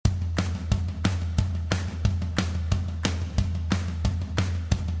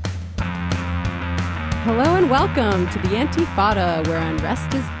Hello and welcome to the Antifada, where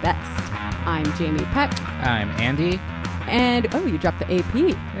unrest is best. I'm Jamie Peck. I'm Andy. And, you dropped the AP.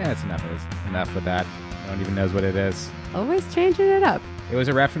 Yeah, it's enough. Enough with that. No one even knows what it is. Always changing it up. It was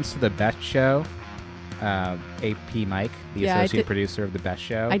a reference to the Best Show. AP Mike, the associate producer of the Best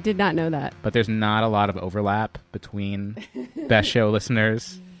Show. I did not know that. But there's not a lot of overlap between Best Show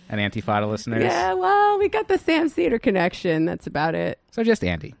listeners and Antifada listeners. Yeah, well, we got the Sam Cedar connection. That's about it. So just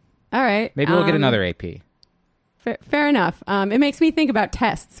Andy. All right. Maybe we'll get another AP. Fair enough. It makes me think about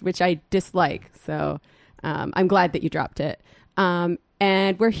tests, which I dislike. So I'm glad that you dropped it.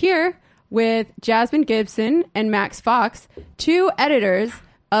 And we're here with Jasmine Gibson and Max Fox, two editors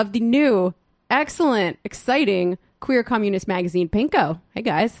of the new, excellent, exciting queer communist magazine, Pinko. Hey,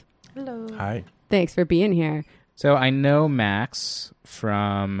 guys. Hello. Hi. Thanks for being here. So I know Max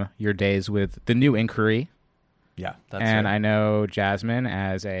from your days with The New Inquiry. Yeah, that's and right. I know Jasmine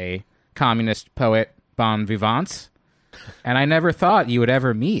as a communist poet bon vivant. And I never thought you would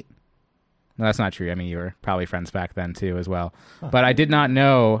ever meet. No, that's not true. I mean, you were probably friends back then, too, as well. But I did not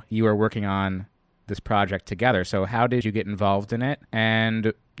know you were working on this project together. So how did you get involved in it?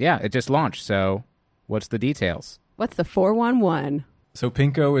 And, yeah, it just launched. So what's the details? What's the 411? So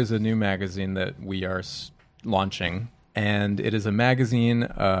Pinko is a new magazine that we are launching. And it is a magazine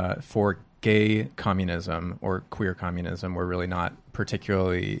for gay communism or queer communism. We're really not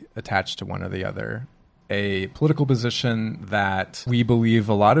particularly attached to one or the other. A political position that we believe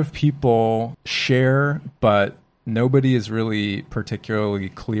a lot of people share, but nobody is really particularly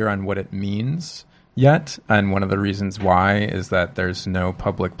clear on what it means yet. And one of the reasons why is that there's no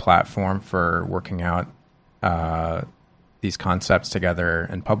public platform for working out these concepts together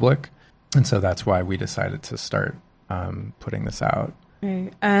in public. And so that's why we decided to start putting this out.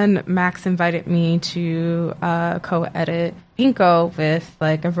 Right. And Max invited me to co-edit Pinko with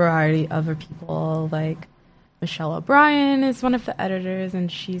like a variety of other people. Like Michelle O'Brien is one of the editors,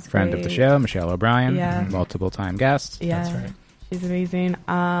 and she's Friend great. of the show, Michelle O'Brien. Yeah. Multiple time guest. Yeah, That's right. She's amazing.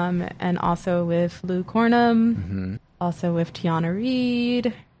 And also with Lou Cornum, also with Tiana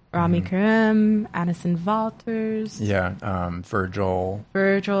Reed, Rami Karim, Addison Walters. Yeah, Virgil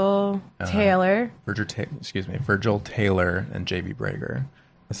Taylor. Virgil Taylor and J.B. Brager,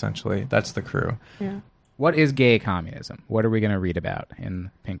 essentially. That's the crew. Yeah. What is gay communism? What are we going to read about in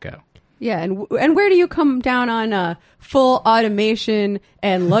Pinko? Yeah, and where do you come down on full automation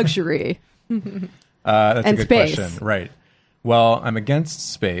and luxury? That's And a good space. question. Right. Well, I'm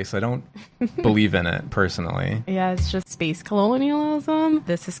against space. I don't believe in it personally. Yeah, it's just space colonialism,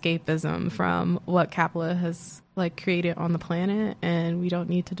 this escapism from what Capella has like created on the planet, and we don't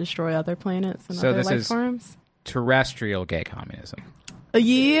need to destroy other planets and So other this life is forms. terrestrial gay communism.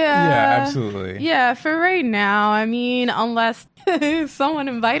 Yeah, Absolutely. Yeah, for right now. I mean, unless someone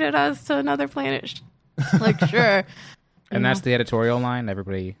invited us to another planet, like sure. And that's the editorial line?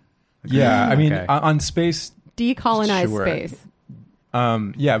 Everybody... Yeah, I mean, Okay. on space... Decolonize Sure. space.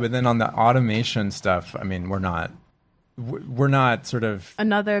 Yeah, but then on the automation stuff, I mean, we're not sort of...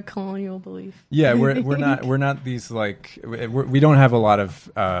 Another colonial belief. Yeah, we're not these like... we don't have a lot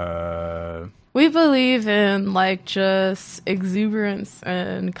of... We believe in like just exuberance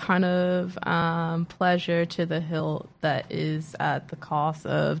and kind of pleasure to the hilt that is at the cost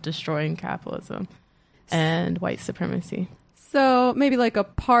of destroying capitalism and white supremacy. So maybe like a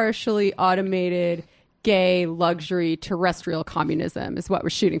partially automated gay luxury terrestrial communism is what we're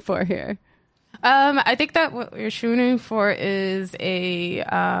shooting for here. I think that what we're shooting for is a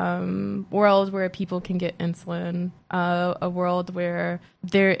world where people can get insulin, a world where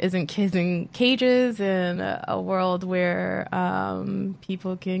there isn't kids in cages, and a world where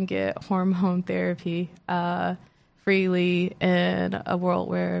people can get hormone therapy freely, and a world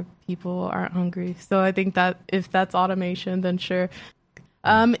where people aren't hungry. So I think that if that's automation, then sure.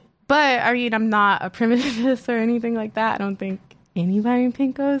 But I mean, I'm not a primitivist or anything like that. I don't think anybody in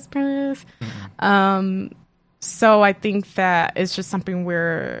Pinko is primitive. So I think that it's just something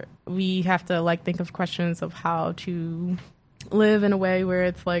where we have to like think of questions of how to live in a way where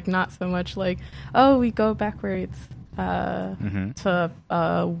it's like not so much like, oh, we go backwards to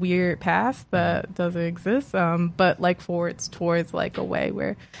a weird past that doesn't exist, but like forwards towards like a way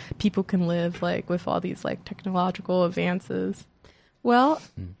where people can live like with all these like technological advances. Well,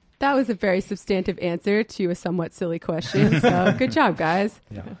 that was a very substantive answer to a somewhat silly question. So good job, guys.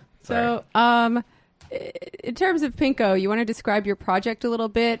 Yeah. So in terms of Pinko, you want to describe your project a little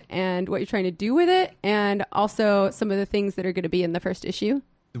bit and what you're trying to do with it, and also some of the things that are going to be in the first issue?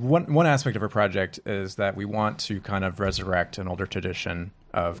 One aspect of our project is that we want to kind of resurrect an older tradition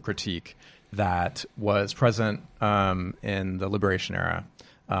of critique that was present in the liberation era.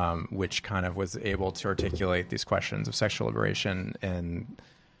 which kind of was able to articulate these questions of sexual liberation in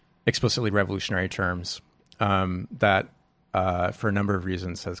explicitly revolutionary terms, that for a number of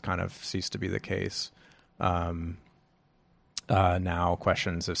reasons has kind of ceased to be the case. Now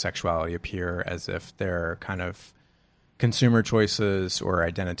questions of sexuality appear as if they're kind of consumer choices or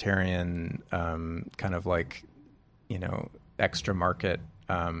identitarian, kind of like, extra market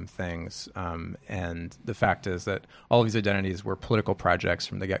things. And the fact is that all of these identities were political projects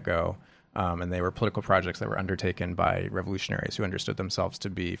from the get-go. And they were political projects that were undertaken by revolutionaries who understood themselves to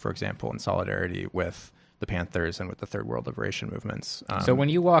be, for example, in solidarity with the Panthers and with the Third World Liberation movements. So when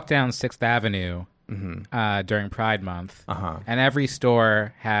you walk down 6th Avenue during Pride Month, and every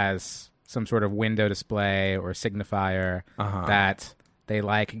store has some sort of window display or signifier that they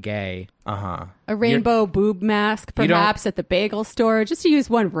like gay. A rainbow boob mask, perhaps, at the bagel store, just to use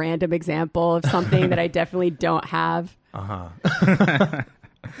one random example of something that I definitely don't have.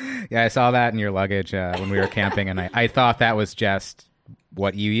 Yeah, I saw that in your luggage when we were camping, and I thought that was just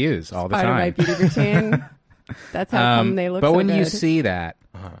what you use all the Part time. of my beauty routine. That's how come they look but so when you good. see that,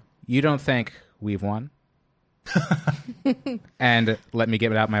 you don't think we've won? And let me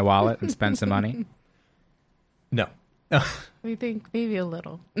get out my wallet and spend some money? No. We think maybe a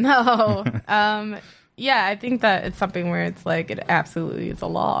little. No. Yeah, I think that it's something where it's like it absolutely is a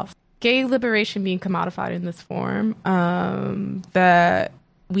loss. Gay liberation being commodified in this form, that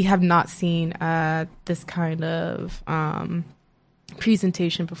we have not seen this kind of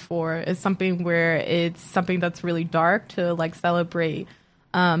presentation before, is something where it's something that's really dark to like celebrate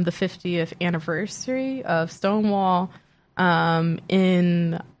the 50th anniversary of Stonewall,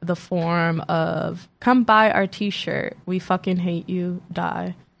 in the form of come buy our t-shirt, we fucking hate you,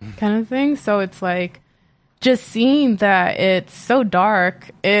 die kind of thing. So it's like just seeing that it's so dark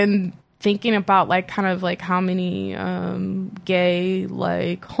and thinking about like kind of like how many gay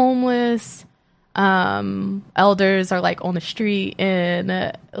like homeless elders are like on the street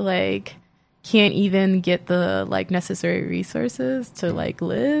and like can't even get the like necessary resources to like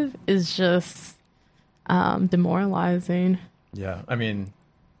live is just demoralizing. Yeah, I mean,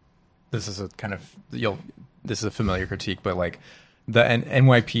 this is a kind of this is a familiar critique, but like the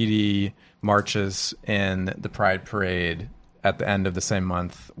NYPD marches in the Pride Parade at the end of the same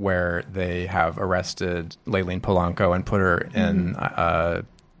month, where they have arrested Layleen Polanco and put her in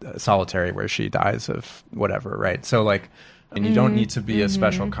solitary, where she dies of whatever, right? So like, and you don't need to be a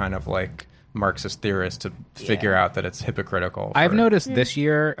special kind of like Marxist theorist to figure out that it's hypocritical. I've noticed this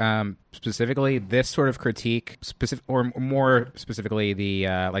year, specifically, this sort of critique, or more specifically, the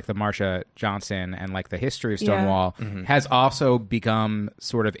like the Marsha Johnson and like the history of Stonewall has also become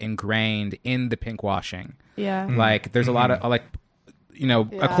sort of ingrained in the pinkwashing. Yeah, like there's a lot of like,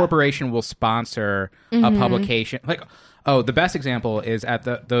 a corporation will sponsor a publication like. Oh, the best example is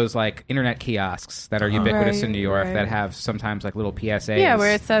at those like internet kiosks that are ubiquitous in New York that have sometimes like little PSAs. Yeah,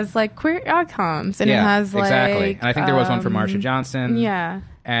 where it says like queer outcomes, and it has like exactly. And I think there was one for Marsha Johnson. Yeah,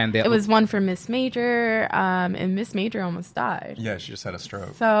 and it was one for Miss Major, and Miss Major almost died. Yeah, she just had a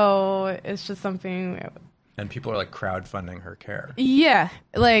stroke. So it's just something. And people are like crowdfunding her care. Yeah,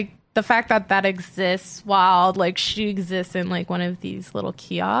 like the fact that exists while like she exists in like one of these little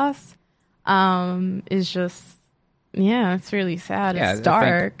kiosks, is just. Yeah, it's really sad. Yeah, it's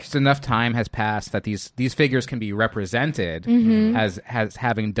dark. Just enough time has passed that these figures can be represented as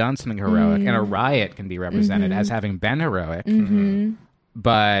having done something heroic, and a riot can be represented as having been heroic.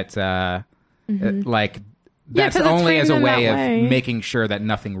 But like that's only as a way of making sure that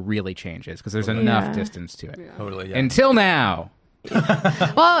nothing really changes, because there's enough distance to it. Totally. Yeah. Until now.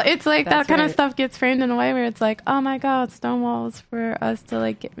 Well, it's like that kind of right. stuff gets framed in a way where it's like, oh my God, Stonewall was for us to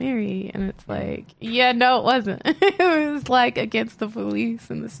like get married, and it's like, yeah, no, it wasn't. It was like against the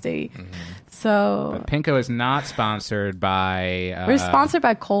police and the state. So But Pinko is not sponsored by. We're sponsored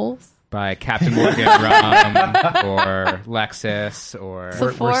by Kohl's. By Captain Morgan Rum or Lexus or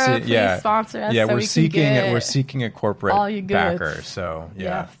Sephora, please sponsor us. Yeah, so we're we seeking can get we're seeking a corporate all your goods. backer. So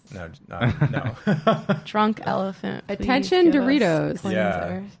yeah, no. Drunk Elephant. please Attention, give us Doritos.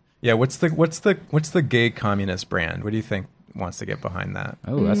 Yeah. Yeah, what's the gay communist brand? What do you think wants to get behind that?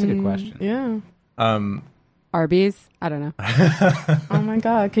 Oh, that's a good question. Yeah. Arby's? I don't know. Oh my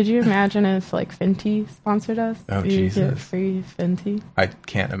God, could you imagine if like Fenty sponsored us? Oh, We'd Jesus. get free Fenty. I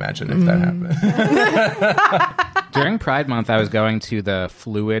can't imagine if that happened. During Pride Month, I was going to the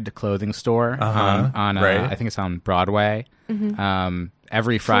Fluid clothing store on right. I think it's on Broadway.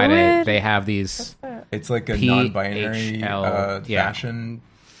 Every Friday Fluid? they have these. It's like a PHL, non-binary fashion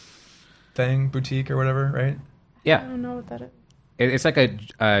thing, boutique or whatever, right? I Yeah, don't know what that is. it's like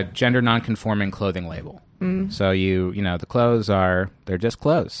a gender non-conforming clothing label. So the clothes they're just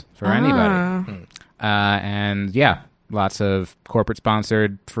clothes for anybody. And yeah, lots of corporate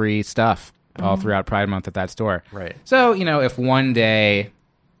sponsored free stuff all throughout Pride Month at that store. Right. So, if one day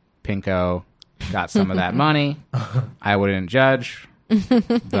Pinko got some of that money, I wouldn't judge.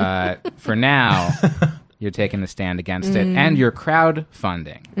 But for now, you're taking a stand against it, and you're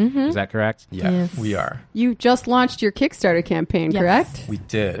crowdfunding. Is that correct? Yeah, Yes. we are. You just launched your Kickstarter campaign, Yes. correct? We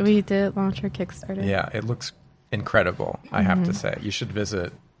did. We did launch our Kickstarter. Yeah, it looks incredible, I have to say. You should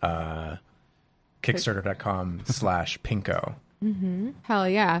visit kickstarter.com/Pinko. Hell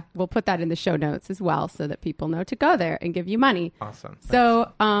yeah. We'll put that in the show notes as well so that people know to go there and give you money. Awesome.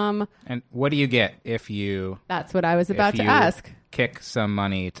 So, And what do you get if you that's what I was about if to you ask. kick some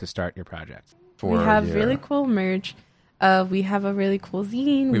money to start your project? We have really cool merch. We have a really cool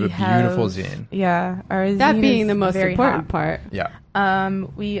zine. We have a beautiful zine. Yeah, our That zine being is the most very important hot. part. Yeah.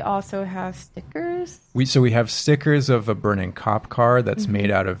 We also have stickers. We have stickers of a burning cop car that's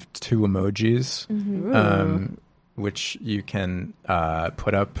made out of 2 emojis, which you can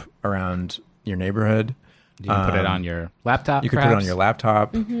put up around your neighborhood. You can put it on your laptop. You can put it on perhaps? your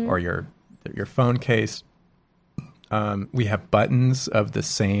laptop or your phone case. We have buttons of the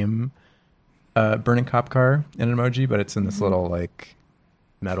same burning cop car in an emoji, but it's in this little like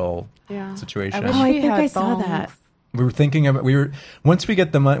metal situation. I wish Oh, I we think had I saw bones. that. We were thinking of once we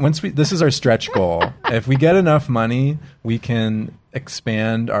get the money. This is our stretch goal. If we get enough money, we can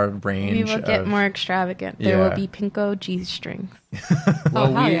expand our range. We will get of, more extravagant. There will be Pinko G-strings.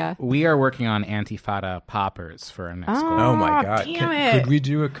 Well, hell yeah. we are working on Antifada poppers for our next goal. Oh my god! damn it. Could we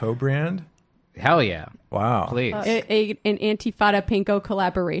do a co-brand? Hell yeah. Wow! Please. An Antifada Pinko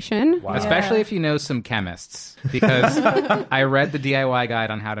collaboration. Wow. Especially if you know some chemists. Because I read the DIY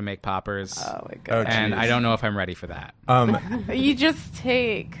guide on how to make poppers. Oh my Oh, god! and geez. I don't know if I'm ready for that. You just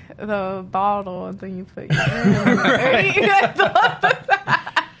take the bottle and then you put your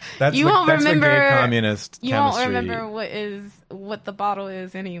That's You the, won't that's remember- the gay communist You chemistry. won't remember what the bottle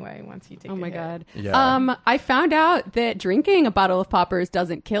is anyway once you take Oh a my hit. god. Yeah. I found out that drinking a bottle of poppers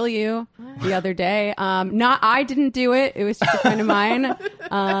doesn't kill you the other day. I didn't do it. It was just a friend of mine.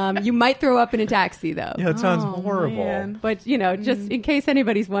 You might throw up in a taxi though. Yeah, it sounds Oh, horrible. man. But just in case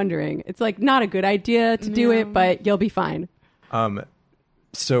anybody's wondering, it's like not a good idea to do it, but you'll be fine.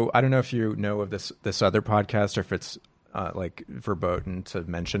 So I don't know if you know of this other podcast or if it's like verboten to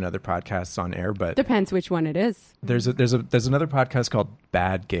mention other podcasts on air, but Depends which one it is. there's another podcast called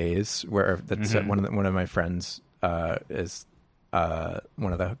Bad Gays where that's one of my friends is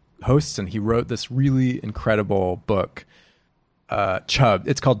one of the hosts, and he wrote this really incredible book.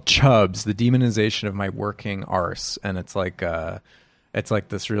 It's called Chubs: The Demonization of My Working Arse, and it's like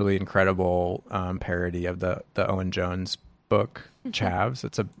this really incredible parody of the Owen Jones book Chavs.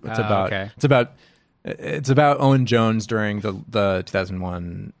 It's about Owen Jones during the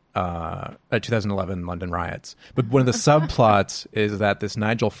 2011 London riots. But one of the subplots is that this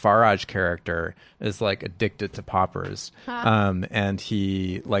Nigel Farage character is like addicted to poppers, and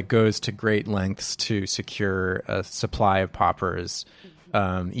he like goes to great lengths to secure a supply of poppers,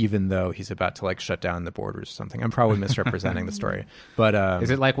 even though he's about to like shut down the borders or something. I'm probably misrepresenting the story, but Is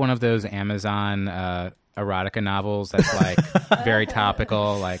it like one of those Amazon erotica novels that's like very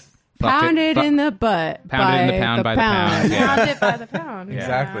topical, like Pound it in the butt. Pound it in the pound by the pound. Yeah. Pound it by the pound.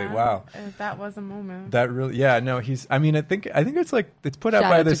 Exactly. Yeah. Wow. That was a moment. that really, yeah, no, he's. I mean, I think it's like it's put out Shout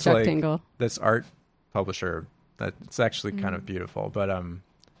by out to this Chuck like Tingle. this art publisher. That it's actually kind of beautiful, but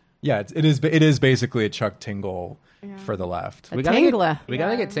yeah, it is basically a Chuck Tingle for the left. We Tingler.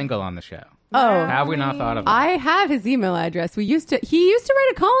 gotta get Tingle on the show. Oh, Have we not thought of that? I have his email address. He used to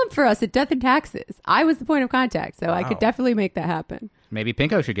write a column for us at Death and Taxes. I was the point of contact, so I could definitely make that happen. Maybe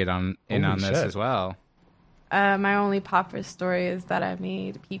Pinko should get in Holy on this shit. as well. My only popper story is that I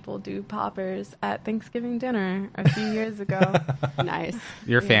made people do poppers at Thanksgiving dinner a few years ago. Nice.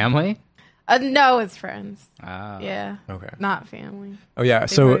 Your family? No, it's friends. Ah. Yeah. Okay. Not family. Oh yeah. They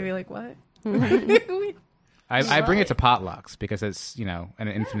So would be like, what? I bring it to potlucks because it's, an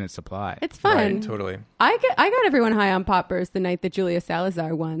infinite supply. It's fun. right, totally I got everyone high on poppers the night that Julia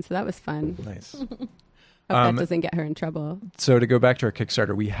Salazar won, so that was fun. nice. Hope that doesn't get her in trouble. So to go back to our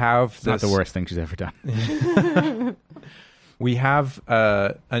Kickstarter, we have It's not the worst thing she's ever done. We have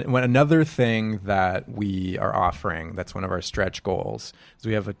another thing that we are offering. That's one of our stretch goals. Is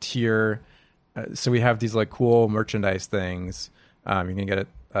we have a tier. So we have these like cool merchandise things. You can get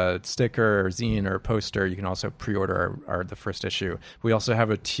a sticker or zine or a poster. You can also pre-order the first issue. We also have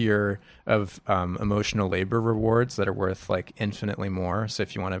a tier of emotional labor rewards that are worth like infinitely more. So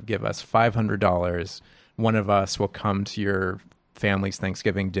if you want to give us $500, one of us will come to your family's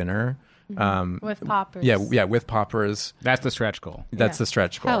Thanksgiving dinner. With poppers. Yeah, with poppers. That's the stretch goal. That's the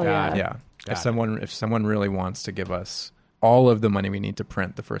stretch goal. Hell yeah. Yeah. Got If someone really wants to give us all of the money we need to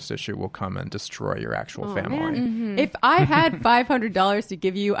print the first issue, will come and destroy your actual family. Man. If I had $500 to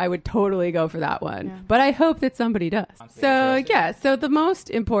give you, I would totally go for that one. Yeah. But I hope that somebody does. So the most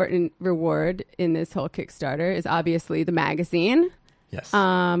important reward in this whole Kickstarter is obviously the magazine. Yes.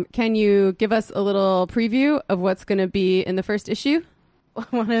 Can you give us a little preview of what's going to be in the first issue?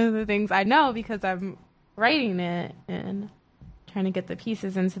 One of the things I know, because I'm writing it and trying to get the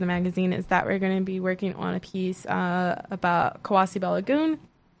pieces into the magazine, is that we're going to be working on a piece about Kawasi Balagoon.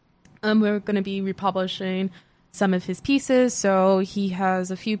 We're going to be republishing some of his pieces, so he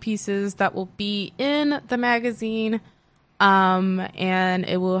has a few pieces that will be in the magazine, and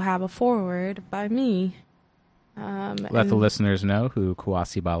it will have a foreword by me. Let the listeners know who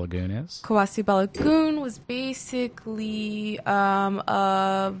Kawasi Balagoon is. Kawasi Balagoon was basically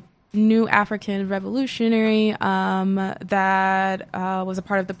a new African revolutionary that was a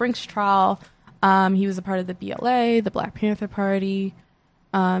part of the Brinks trial. He was a part of the BLA, the Black Panther Party,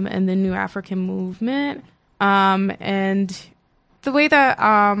 and the New African Movement. And the way that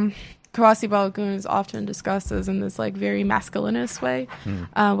Kawasi Balagoon is often discussed is in this like very masculinist way,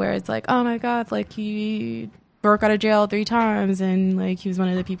 where it's like, oh my God, like he broke out of jail 3 times, and like he was one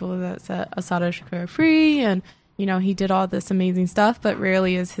of the people that set Assata Shakur free, and you know, he did all this amazing stuff, but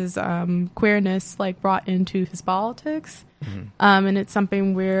rarely is his queerness like brought into his politics. And it's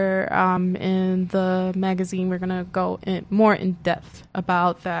something where in the magazine we're gonna go more in depth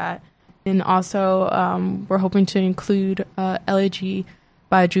about that, and also we're hoping to include elegy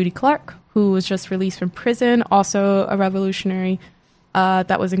by Judy Clark, who was just released from prison, also a revolutionary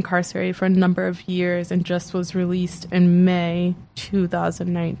that was incarcerated for a number of years and just was released in May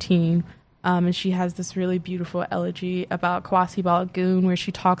 2019. And she has this really beautiful elegy about Kawasi Balagoon, where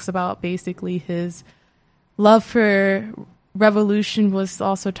she talks about basically his love for revolution was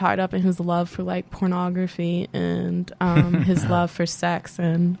also tied up in his love for like pornography and his love for sex,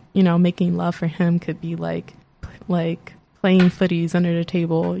 and you know, making love for him could be like playing footies under the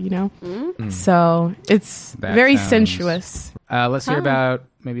table, you know. So it's very sensuous. Let's hear about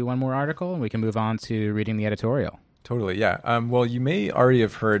maybe one more article, and we can move on to reading the editorial. Totally, yeah. Well, you may already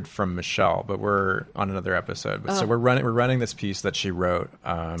have heard from Michelle, but we're on another episode. So we're running this piece that she wrote.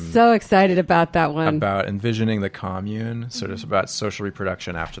 So excited about that one. About envisioning the commune, sort of about social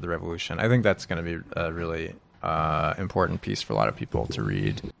reproduction after the revolution. I think that's going to be a really important piece for a lot of people to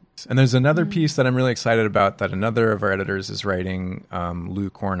read. And there's another piece that I'm really excited about that another of our editors is writing, Lou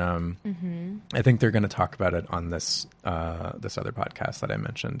Cornum. I think they're going to talk about it on this other podcast that I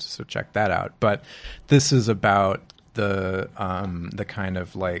mentioned, so check that out. But this is about the kind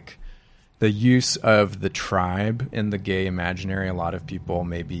of like the use of the tribe in the gay imaginary. A lot of people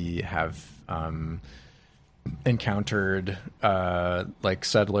maybe have encountered like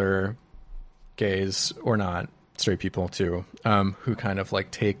settler gays, or not, straight people too, who kind of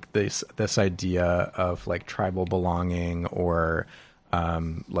like take this idea of like tribal belonging, or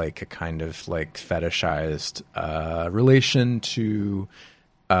like a kind of like fetishized relation to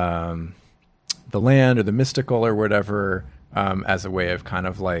the land or the mystical or whatever, as a way of kind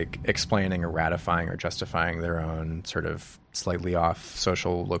of like explaining or ratifying or justifying their own sort of slightly off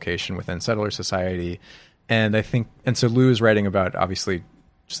social location within settler society. And I think, and so Lou is writing about, obviously,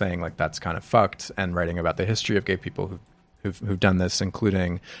 saying like that's kind of fucked, and writing about the history of gay people who've done this,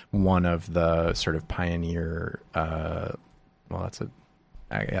 including one of the sort of pioneer, that's an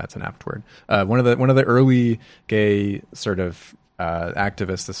apt word. One of the early gay sort of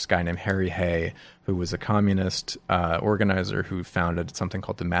activists, this guy named Harry Hay, who was a communist organizer who founded something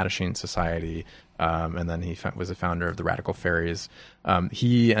called the Mattachine Society, and then he was a founder of the Radical Fairies.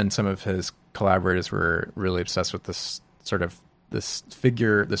 He and some of his collaborators were really obsessed with this sort of this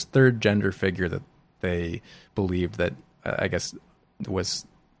third gender figure that they believed that I guess was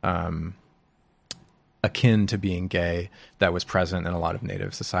akin to being gay, that was present in a lot of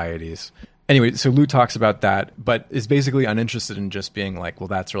Native societies. Anyway, so Lou talks about that, but is basically uninterested in just being like, well,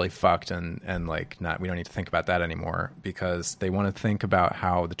 that's really fucked, and like we don't need to think about that anymore, because they want to think about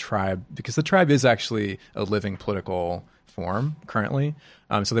how the tribe is actually a living political form currently.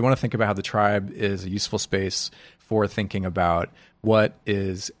 So they want to think about how the tribe is a useful space for thinking about what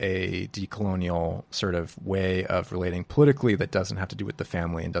is a decolonial sort of way of relating politically that doesn't have to do with the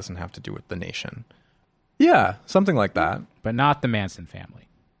family and doesn't have to do with the nation. Yeah, something like that. But not the Manson family.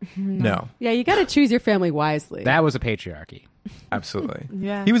 No. Yeah, you got to choose your family wisely. That was a patriarchy. Absolutely.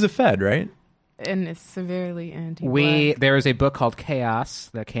 Yeah. He was a Fed, right? and it's severely anti-Black. There is a book called Chaos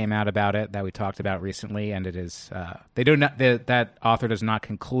that came out about it that we talked about recently, and it is that author does not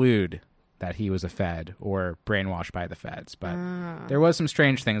conclude that he was a Fed or brainwashed by the Feds, but there was some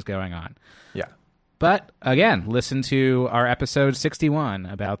strange things going on. Yeah. But again, listen to our episode 61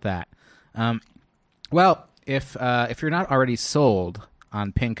 about that. Well, if you're not already sold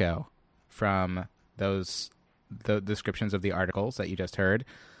on Pinko from the descriptions of the articles that you just heard,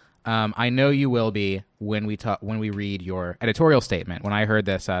 I know you will be when we read your editorial statement. When I heard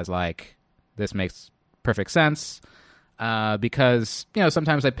this, I was like, this makes perfect sense, because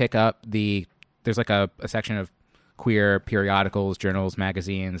sometimes I pick up there's like a section of queer periodicals, journals,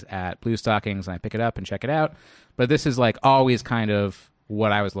 magazines at Blue Stockings, and I pick it up and check it out. But this is like always kind of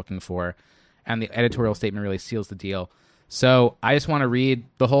what I was looking for, and the editorial statement really seals the deal. So I just want to read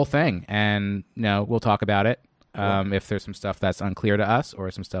the whole thing, and we'll talk about it. If there's some stuff that's unclear to us or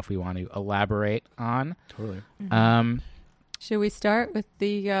some stuff we want to elaborate on. Totally. Should we start with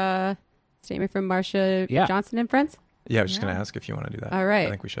the statement from Marsha Johnson and Friends? Yeah, I was just going to ask if you want to do that. All right. I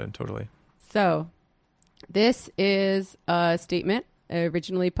think we should, totally. So this is a statement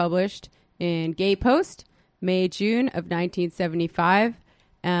originally published in Gay Post, May-June of 1975,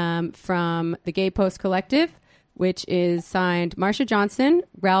 from the Gay Post Collective, which is signed Marsha Johnson,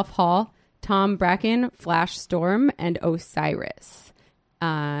 Ralph Hall, Tom Bracken, Flash Storm, and Osiris.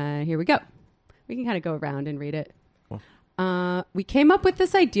 Here we go. We can kind of go around and read it. Cool. We came up with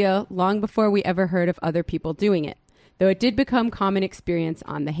this idea long before we ever heard of other people doing it, though it did become common experience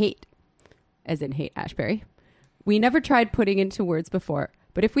on the Haight, as in Haight-Ashbury. We never tried putting into words before,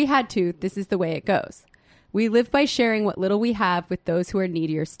 but if we had to, this is the way it goes. We live by sharing what little we have with those who are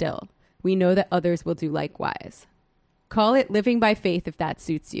needier still. We know that others will do likewise. Call it living by faith if that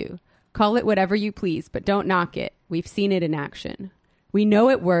suits you. Call it whatever you please, but don't knock it. We've seen it in action. We know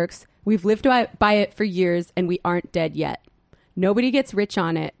it works. We've lived by it for years, and we aren't dead yet. Nobody gets rich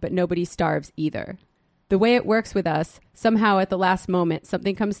on it, but nobody starves either. The way it works with us, somehow at the last moment,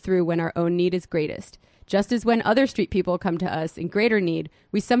 something comes through when our own need is greatest. Just as when other street people come to us in greater need,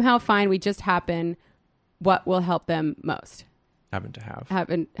 we somehow find we just happen what will help them most. Happen to have.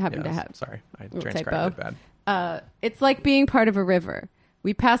 Happen to have. Sorry, I transcribed it bad. It's like being part of a river.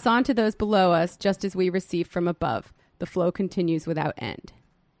 We pass on to those below us just as we receive from above. The flow continues without end.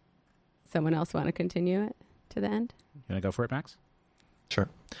 Someone else want to continue it to the end? You want to go for it, Max? Sure.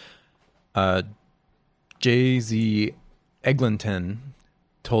 J.Z. Eglinton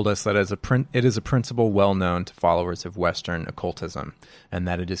told us that it is a principle well known to followers of Western occultism, and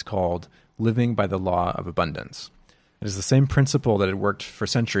that it is called living by the law of abundance. It is the same principle that had worked for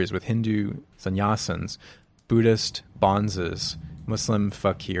centuries with Hindu sannyasins, Buddhist bonzes, Muslim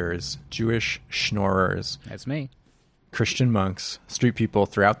fakirs, Jewish schnorrers. That's me. Christian monks, street people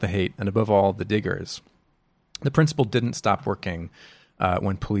throughout the Haight, and above all, the diggers. The principle didn't stop working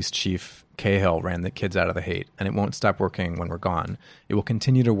when Police Chief Cahill ran the kids out of the Haight, and it won't stop working when we're gone. It will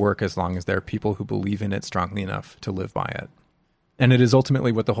continue to work as long as there are people who believe in it strongly enough to live by it. And it is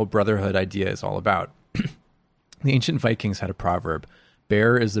ultimately what the whole brotherhood idea is all about. The ancient Vikings had a proverb,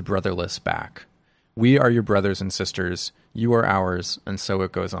 "Bare is the brotherless back." We are your brothers and sisters, you are ours, and so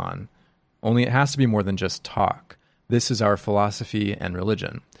it goes on. Only it has to be more than just talk. This is our philosophy and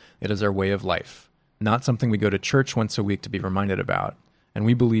religion. It is our way of life, not something we go to church once a week to be reminded about. And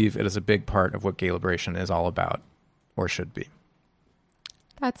we believe it is a big part of what gay liberation is all about, or should be.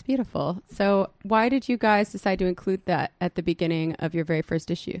 That's beautiful. So why did you guys decide to include that at the beginning of your very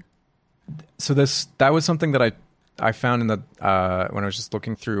first issue? So that was something that I found in the when I was just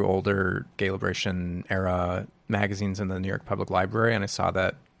looking through older gay liberation era magazines in the New York Public Library, and I saw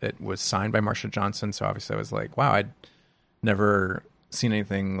that it was signed by Marsha Johnson. So obviously I was like, wow, I'd never seen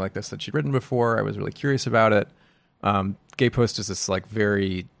anything like this that she'd written before. I was really curious about it. Gay Post is this like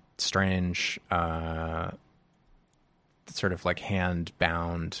very strange sort of like hand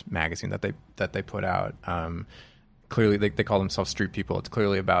bound magazine that they put out. Clearly they call themselves street people. It's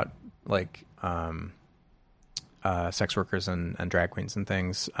clearly about like sex workers and drag queens and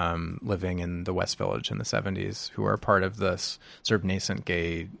things living in the West Village in the 70s who are part of this sort of nascent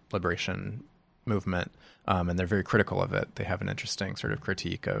gay liberation movement. And they're very critical of it. They have an interesting sort of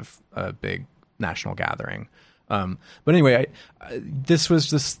critique of a big national gathering. But anyway, this was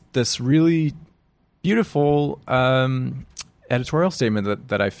just this really beautiful editorial statement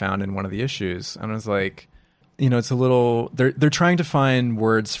that I found in one of the issues. And I was like, it's a little, they're trying to find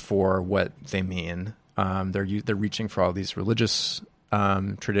words for what they mean. They're reaching for all these religious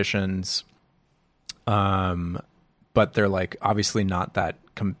traditions, but they're like obviously not that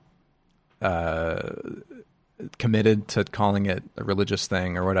committed to calling it a religious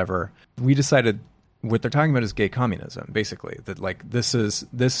thing or whatever. We decided what they're talking about is gay communism, basically. That like this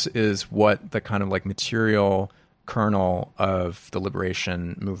is what the kind of like material kernel of the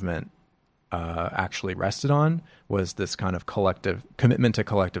liberation movement actually rested on, was this kind of collective commitment to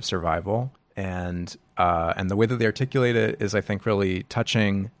collective survival. And the way that they articulate it is, I think, really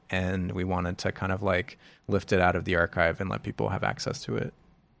touching, and we wanted to kind of like lift it out of the archive and let people have access to it.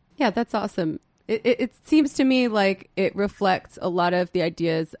 Yeah, that's awesome. It seems to me like it reflects a lot of the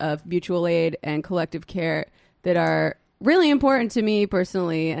ideas of mutual aid and collective care that are really important to me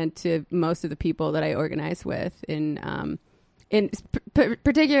personally, and to most of the people that I organize with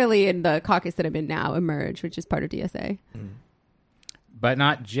particularly in the caucus that I'm in now, Emerge, which is part of DSA. But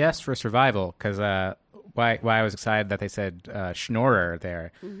not just for survival, because why I was excited that they said schnorrer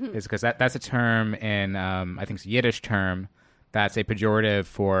there is because that's a term in, I think it's a Yiddish term, that's a pejorative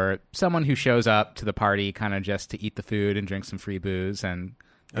for someone who shows up to the party kind of just to eat the food and drink some free booze and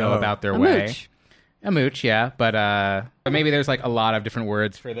go about their way. Mooch. A mooch, yeah. But maybe there's like a lot of different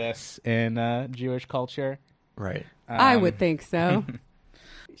words for this in Jewish culture. Right. I would think so.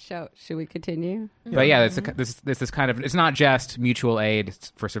 Should we continue? But yeah, this is kind of, it's not just mutual aid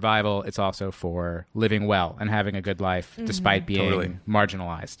for survival. It's also for living well and having a good life despite being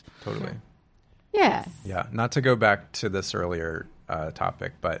marginalized. Totally. Yes. Yeah. Not to go back to this earlier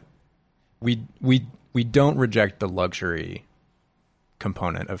topic, but we don't reject the luxury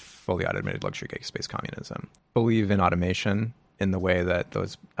component of fully automated luxury gay space communism. Believe in automation in the way that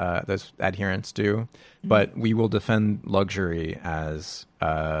those adherents do, but we will defend luxury as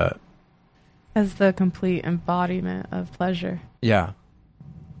the complete embodiment of pleasure. Yeah,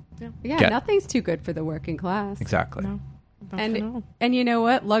 Nothing's too good for the working class. exactly. No. And you know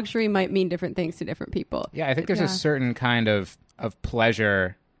what? Luxury might mean different things to different people. Yeah, I think there's a certain kind of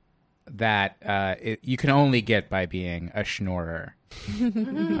pleasure that you can only get by being a schnorrer,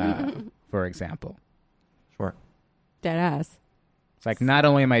 for example. Sure. Dead ass. It's like, not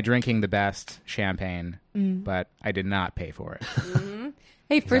only am I drinking the best champagne, but I did not pay for it.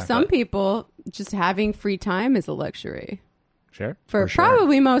 Hey, for some people, just having free time is a luxury. Sure. For sure.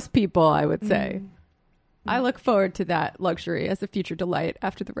 probably most people, I would say. I look forward to that luxury as a future delight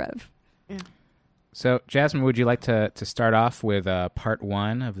after the Rev. Yeah. So, Jasmine, would you like to start off with part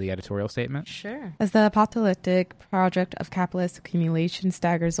one of the editorial statement? Sure. As the apocalyptic project of capitalist accumulation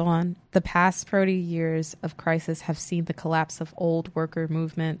staggers on, the past 30 years of crisis have seen the collapse of old worker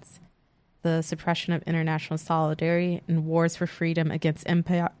movements, the suppression of international solidarity, and wars for freedom against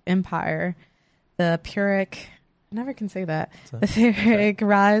empire, the Pyrrhic... I never can say that. The Pyrrhic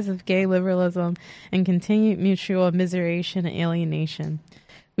rise of gay liberalism, and continued mutual immiseration and alienation.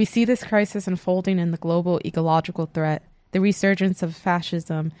 We see this crisis unfolding in the global ecological threat, the resurgence of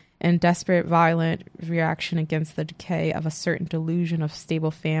fascism, and desperate violent reaction against the decay of a certain delusion of stable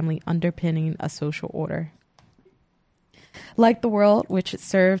family underpinning a social order. Like the world which it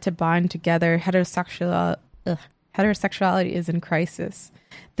served to bind together, heterosexuality is in crisis.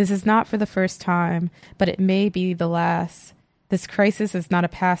 This is not for the first time, but it may be the last. This crisis is not a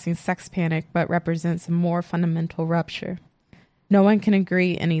passing sex panic, but represents a more fundamental rupture. No one can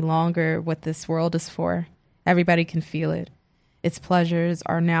agree any longer what this world is for. Everybody can feel it. Its pleasures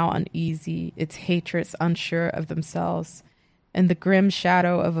are now uneasy, its hatreds unsure of themselves. In the grim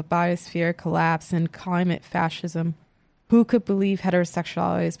shadow of a biosphere collapse and climate fascism, who could believe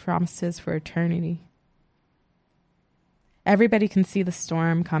heterosexuality's promises for eternity? Everybody can see the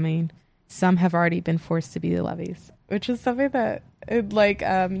storm coming. Some have already been forced to be the levees, which is something that,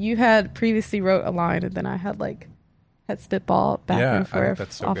 you had previously wrote a line, and then I had spitball back and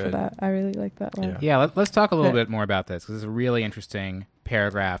forth off of that. I really like that line. Yeah, let's talk a little bit more about this, because it's a really interesting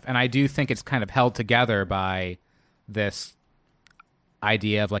paragraph, and I do think it's kind of held together by this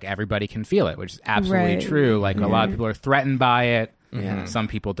idea of like everybody can feel it, which is absolutely true. Like a lot of people are threatened by it. Yeah. Some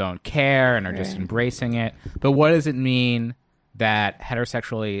people don't care and are just embracing it. But what does it mean that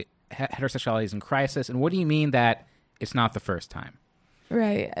heterosexuality is in crisis, and what do you mean that it's not the first time?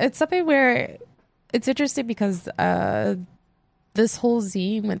 Right. It's something where it's interesting because this whole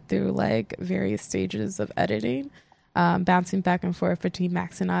zine went through like various stages of editing, bouncing back and forth between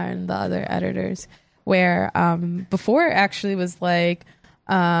Max and I and the other editors, where before it actually was like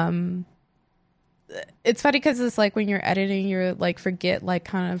it's funny because it's like when you're editing, you're like forget like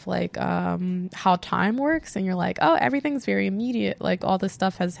kind of like how time works, and you're like, oh, everything's very immediate, like all this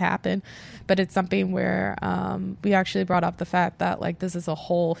stuff has happened. But it's something where we actually brought up the fact that like this is a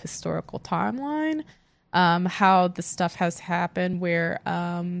whole historical timeline, how this stuff has happened, where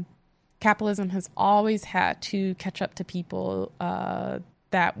capitalism has always had to catch up to people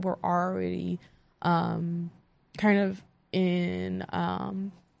that were already kind of in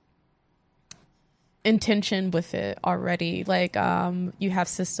tension with it already. Like you have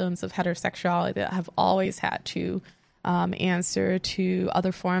systems of heterosexuality that have always had to answer to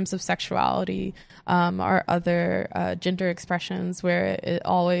other forms of sexuality or other gender expressions, where it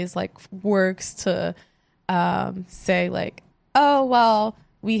always like works to say like, oh well,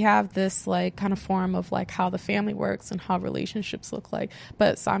 we have this like kind of form of like how the family works and how relationships look like,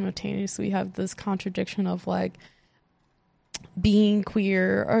 but simultaneously we have this contradiction of like being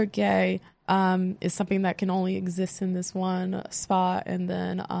queer or gay is something that can only exist in this one spot. And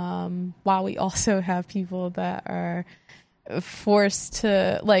then while we also have people that are forced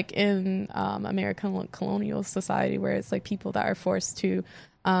to, like in American colonial society, where it's like people that are forced to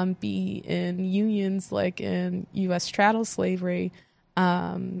be in unions, like in U.S. chattel slavery,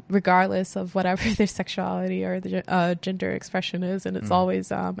 regardless of whatever their sexuality or the gender expression is. And it's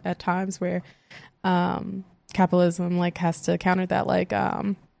always at times where capitalism like has to counter that, like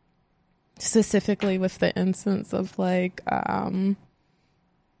specifically with the instance of like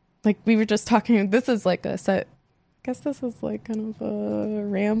we were just talking, this is like a set, I guess this is like kind of a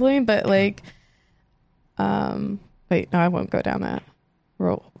rambling, but like wait, no, I won't go down that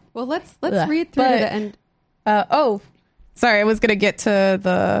road. Well, let's read through to the end. Sorry, I was gonna get to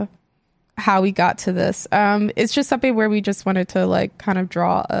the how we got to this. It's just something where we just wanted to like kind of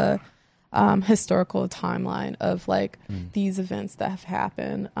draw a historical timeline of like these events that have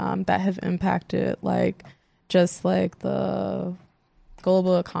happened that have impacted like just like the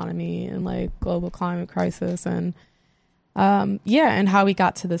global economy and like global climate crisis and and how we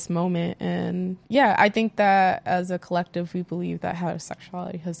got to this moment. And I think that as a collective we believe that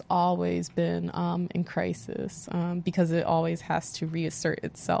heterosexuality has always been in crisis because it always has to reassert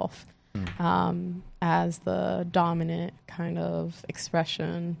itself as the dominant kind of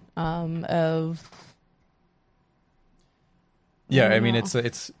expression of I mean it's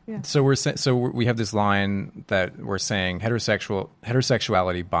so we have this line that we're saying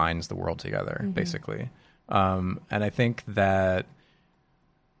heterosexuality binds the world together, basically, and I think that's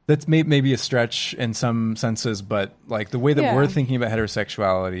maybe a stretch in some senses, but like the way that we're thinking about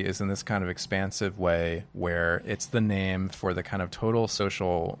heterosexuality is in this kind of expansive way where it's the name for the kind of total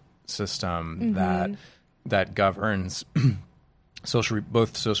social system that governs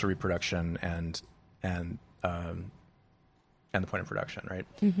both social reproduction and the point of production, right?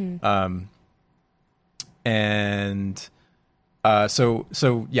 I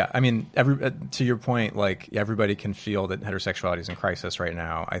mean, to your point, like everybody can feel that heterosexuality is in crisis right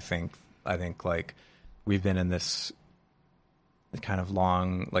now. I think like we've been in this kind of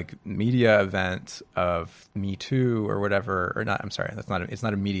long like media event of Me Too or whatever, or not. I'm sorry, it's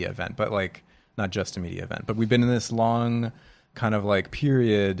not a media event, but like not just a media event. But we've been in this long kind of like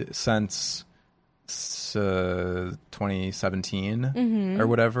period since 2017 or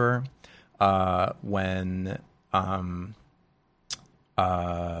whatever, when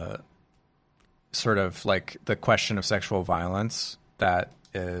sort of like the question of sexual violence that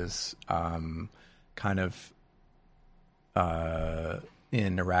is kind of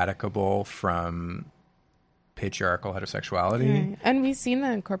ineradicable from patriarchal heterosexuality. And we've seen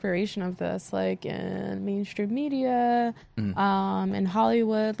the incorporation of this like in mainstream media, in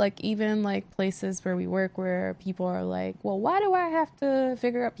Hollywood, like even like places where we work where people are like, well, why do I have to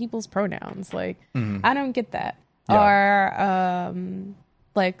figure out people's pronouns? Like I don't get that. Or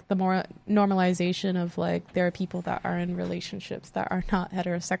like the more normalization of like there are people that are in relationships that are not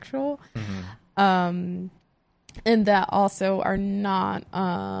heterosexual, and that also are not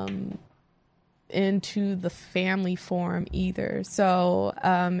into the family form either. So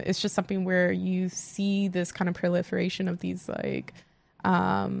it's just something where you see this kind of proliferation of these like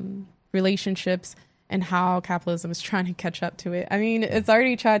relationships and how capitalism is trying to catch up to it. I mean, it's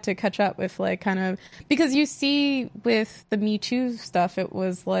already tried to catch up with like kind of, because you see with the Me Too stuff, it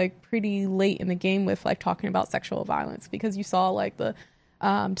was like pretty late in the game with like talking about sexual violence, because you saw like the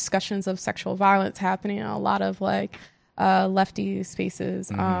discussions of sexual violence happening in a lot of like lefty spaces,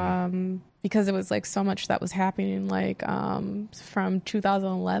 because it was like so much that was happening like from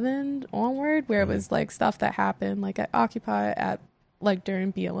 2011 onward, where it was like stuff that happened like at Occupy, at like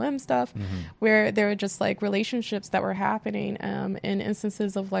during BLM stuff, where there were just like relationships that were happening in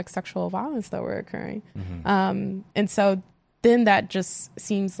instances of like sexual violence that were occurring. And so then that just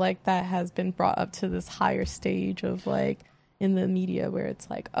seems like that has been brought up to this higher stage of like in the media, where it's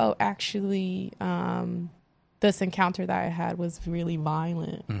like, oh, actually this encounter that I had was really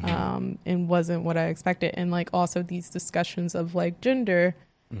violent, and wasn't what I expected. And like also these discussions of like gender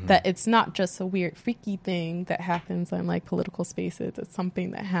that it's not just a weird freaky thing that happens in like political spaces. It's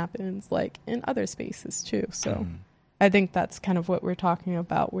something that happens like in other spaces too. So I think that's kind of what we're talking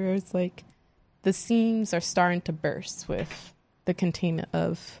about, where it's like the seams are starting to burst with the containment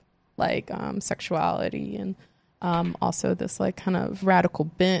of like sexuality, and also this like kind of radical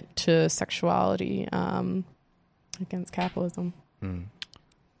bent to sexuality against capitalism.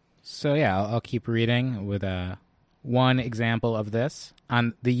 So yeah, I'll keep reading with one example of this.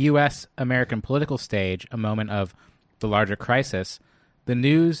 On the U.S. American political stage, a moment of the larger crisis, the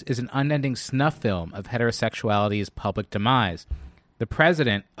news is an unending snuff film of heterosexuality's public demise. The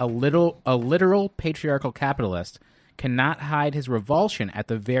president, a literal patriarchal capitalist, cannot hide his revulsion at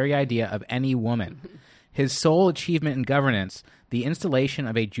the very idea of any woman. His sole achievement in governance, the installation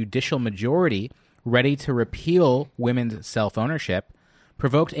of a judicial majority ready to repeal women's self-ownership,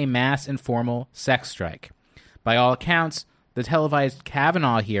 provoked a mass informal sex strike. By all accounts, the televised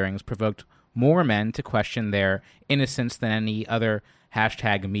Kavanaugh hearings provoked more men to question their innocence than any other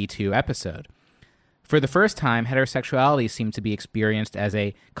 #MeToo episode. For the first time, heterosexuality seemed to be experienced as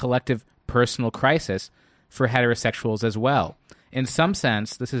a collective personal crisis for heterosexuals as well. In some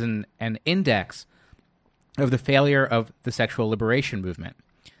sense, this is an index of the failure of the sexual liberation movement.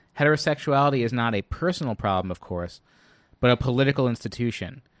 Heterosexuality is not a personal problem, of course, but a political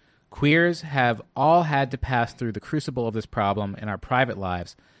institution. Queers have all had to pass through the crucible of this problem in our private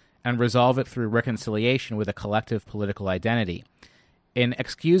lives and resolve it through reconciliation with a collective political identity.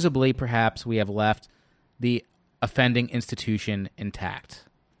 Inexcusably, perhaps, we have left the offending institution intact.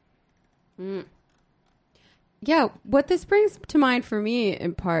 Yeah, what this brings to mind for me,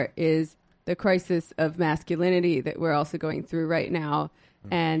 in part, is the crisis of masculinity that we're also going through right now,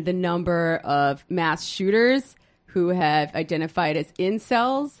 and the number of mass shooters who have identified as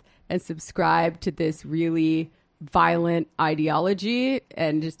incels and subscribe to this really violent ideology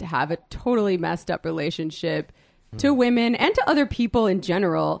and just have a totally messed up relationship to women and to other people in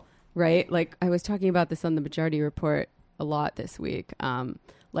general, right? Like I was talking about this on the Majority Report a lot this week.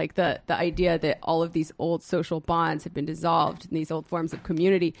 Like the idea that all of these old social bonds have been dissolved in these old forms of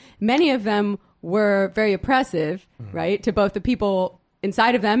community. Many of them were very oppressive, right, to both the people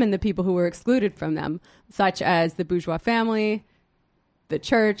inside of them and the people who were excluded from them, such as the bourgeois family, the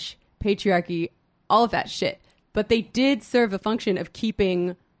church, patriarchy, all of that shit. But they did serve a function of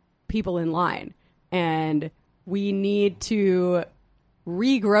keeping people in line. And we need to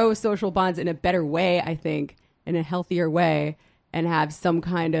regrow social bonds in a better way, I think, in a healthier way, and have some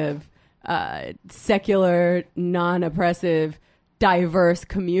kind of secular, non-oppressive, diverse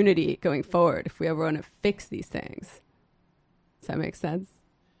community going forward if we ever want to fix these things. Does that make sense?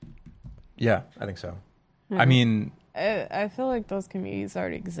 Yeah, I think so. I mean, I feel like those communities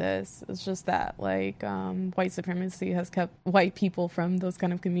already exist. It's just that like white supremacy has kept white people from those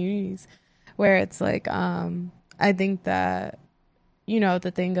kind of communities, where it's like I think that, you know,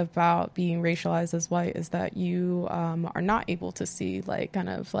 the thing about being racialized as white is that you are not able to see like kind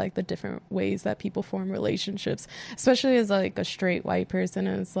of like the different ways that people form relationships, especially as like a straight white person.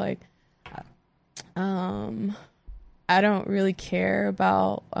 And it's like I don't really care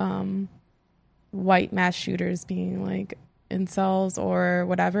about white mass shooters being like incels or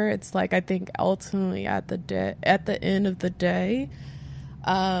whatever. It's like I think ultimately at the end of the day,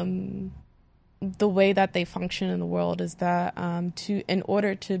 the way that they function in the world is that in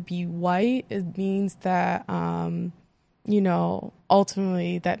order to be white, it means that you know,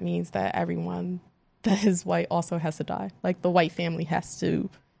 ultimately that means that everyone that is white also has to die. Like the white family has to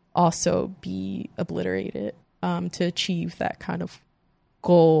also be obliterated to achieve that kind of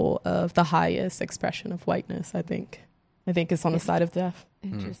goal of the highest expression of whiteness. I think it's on the side of death.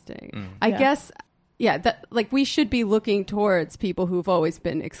 Interesting. I guess, yeah, that like we should be looking towards people who've always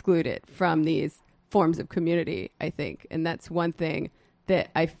been excluded from these forms of community, I think. And that's one thing that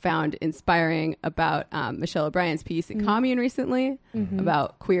I found inspiring about Michelle O'Brien's piece in Commune recently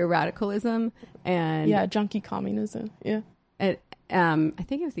about queer radicalism and junkie communism. Yeah. And I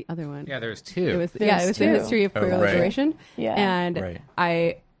think it was the other one. Yeah, there's two. It was the history of queer liberation. Yeah. And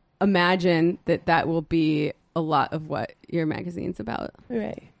I imagine that will be a lot of what your magazine's about.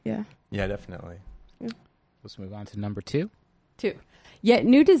 Right. Yeah. Yeah, definitely. Let's move on to number 2. Yet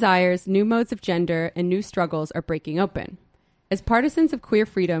new desires, new modes of gender, and new struggles are breaking open. As partisans of queer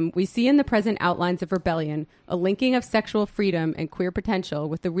freedom, we see in the present outlines of rebellion a linking of sexual freedom and queer potential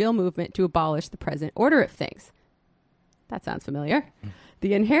with the real movement to abolish the present order of things. That sounds familiar.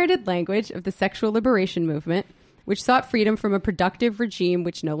 The inherited language of the sexual liberation movement, which sought freedom from a productive regime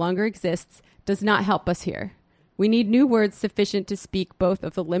which no longer exists, does not help us here. We need new words sufficient to speak both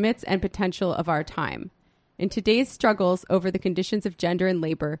of the limits and potential of our time. In today's struggles over the conditions of gender and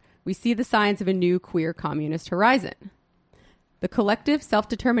labor, we see the signs of a new queer communist horizon. The collective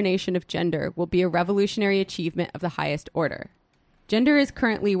self-determination of gender will be a revolutionary achievement of the highest order. Gender is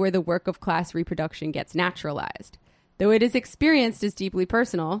currently where the work of class reproduction gets naturalized. Though it is experienced as deeply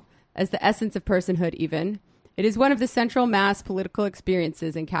personal, as the essence of personhood even, it is one of the central mass political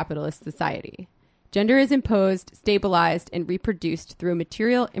experiences in capitalist society. Gender is imposed, stabilized, and reproduced through a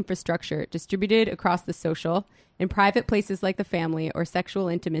material infrastructure distributed across the social, in private places like the family or sexual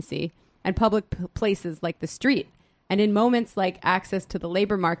intimacy, and public places like the street, and in moments like access to the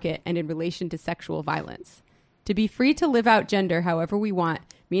labor market and in relation to sexual violence. To be free to live out gender however we want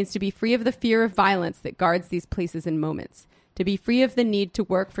means to be free of the fear of violence that guards these places and moments, to be free of the need to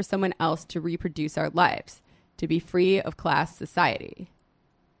work for someone else to reproduce our lives, to be free of class society.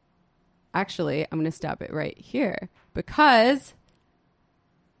 Actually, I'm going to stop it right here because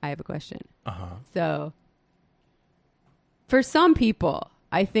I have a question. So, for some people,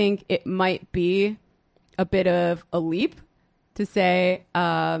 I think it might be a bit of a leap to say,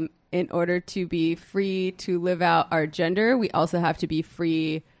 in order to be free to live out our gender, we also have to be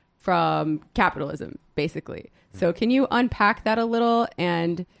free from capitalism, basically. So, can you unpack that a little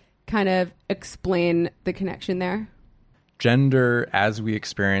and kind of explain the connection there? Gender as we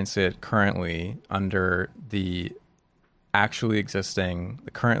experience it currently under the currently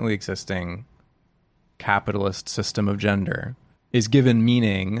existing capitalist system of gender is given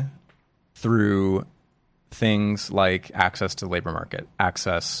meaning through things like access to the labor market,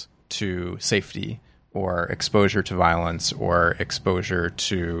 access to safety, or exposure to violence, or exposure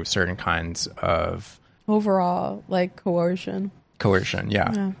to certain kinds of Overall, like coercion.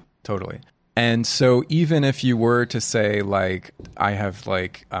 Yeah, totally. And so even if you were to say, like, I have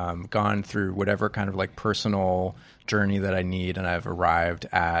gone through whatever kind of like personal journey that I need, and I've arrived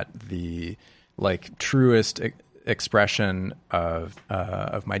at the like truest expression of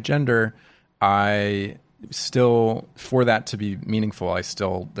my gender, I still, for that to be meaningful,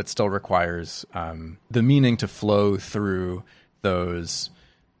 that still requires the meaning to flow through those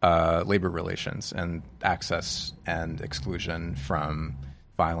labor relations and access and exclusion from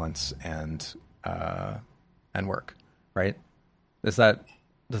violence and work, right? Does that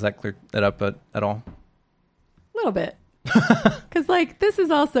clear that up at all? A little bit. Because like this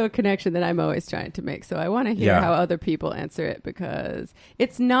is also a connection that I'm always trying to make. So I want to hear how other people answer it because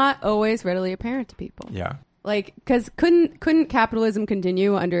it's not always readily apparent to people. Yeah. Like, because couldn't capitalism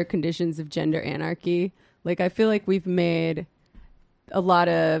continue under conditions of gender anarchy? Like, I feel like we've made a lot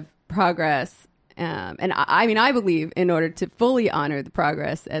of progress. And I mean, I believe in order to fully honor the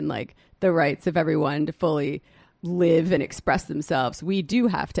progress and like the rights of everyone to fully live and express themselves, we do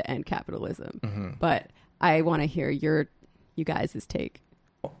have to end capitalism. Mm-hmm. But I want to hear you guys' take.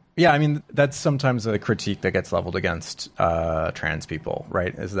 Yeah, I mean, that's sometimes a critique that gets leveled against trans people,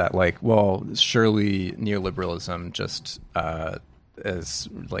 right? Is that like, well, surely neoliberalism just is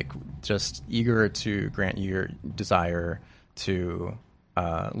like just eager to grant you your desire to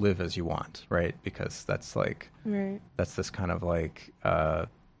live as you want, right? Because that's like, that's this kind of like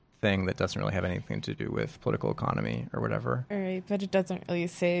thing that doesn't really have anything to do with political economy or whatever. Right, but it doesn't really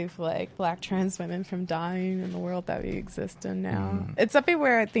save like Black trans women from dying in the world that we exist in now. It's something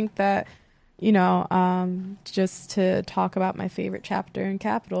where I think that, you know, just to talk about my favorite chapter in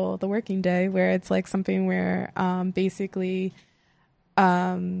Capital, The Working Day, where it's like something where basically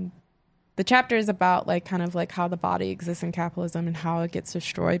the chapter is about like kind of like how the body exists in capitalism and how it gets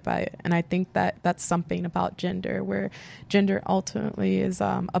destroyed by it. And I think that that's something about gender, where gender ultimately is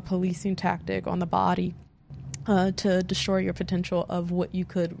a policing tactic on the body to destroy your potential of what you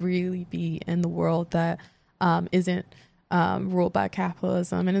could really be in the world that isn't ruled by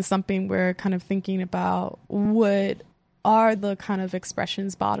capitalism. And it's something we're kind of thinking about, what are the kind of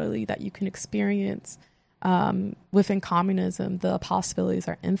expressions bodily that you can experience within communism. The possibilities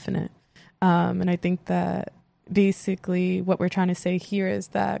are infinite. And I think that basically what we're trying to say here is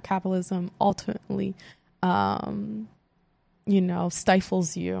that capitalism ultimately,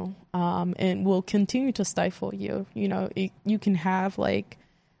 stifles you and will continue to stifle you. You know, you can have like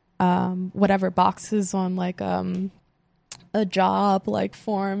whatever boxes on like a job like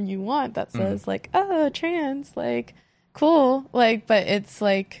form you want that says like, oh, trans, like cool, like, but it's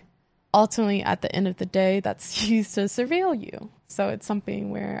like ultimately at the end of the day that's used to surveil you. So it's something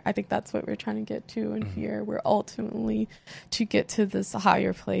where I think that's what we're trying to get to in here. We're ultimately to get to this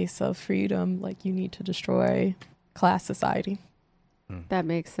higher place of freedom, like you need to destroy class society. That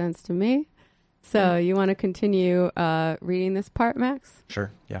makes sense to me. So you want to continue reading this part, Max?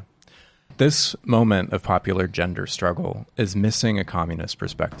 Sure, yeah. This moment of popular gender struggle is missing a communist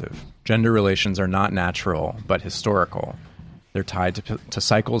perspective. Gender relations are not natural, but historical. They're tied to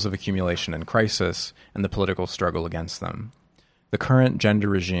cycles of accumulation and crisis and the political struggle against them. The current gender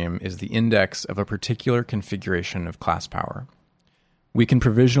regime is the index of a particular configuration of class power. We can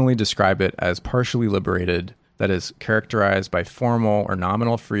provisionally describe it as partially liberated, that is, characterized by formal or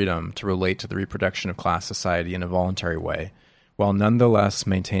nominal freedom to relate to the reproduction of class society in a voluntary way, while nonetheless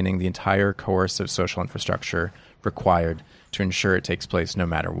maintaining the entire coercive social infrastructure required to ensure it takes place no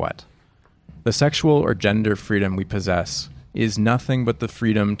matter what. The sexual or gender freedom we possess is nothing but the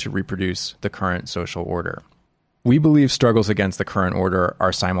freedom to reproduce the current social order. We believe struggles against the current order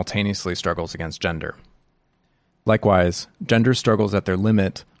are simultaneously struggles against gender. Likewise, gender struggles at their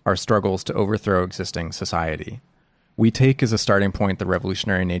limit are struggles to overthrow existing society. We take as a starting point the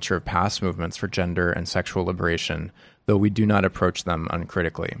revolutionary nature of past movements for gender and sexual liberation, though we do not approach them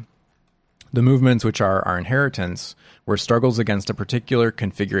uncritically. The movements which are our inheritance were struggles against a particular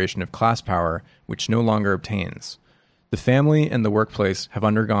configuration of class power which no longer obtains. The family and the workplace have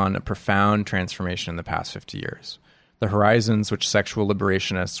undergone a profound transformation in the past 50 years. The horizons which sexual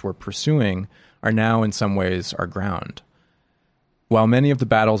liberationists were pursuing are now in some ways our ground. While many of the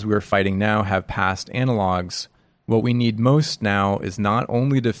battles we are fighting now have past analogues, what we need most now is not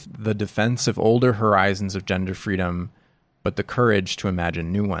only the defense of older horizons of gender freedom, but the courage to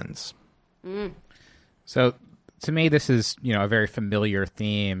imagine new ones. So to me, this is, a very familiar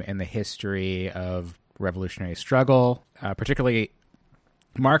theme in the history of revolutionary struggle. Particularly,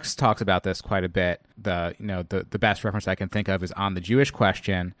 Marx talks about this quite a bit. The best reference I can think of is on the Jewish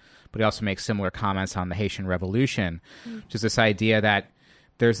question, but he also makes similar comments on the Haitian Revolution, which is this idea that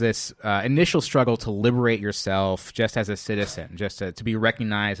there's this initial struggle to liberate yourself just as a citizen, just to be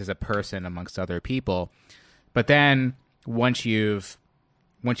recognized as a person amongst other people. But then once you've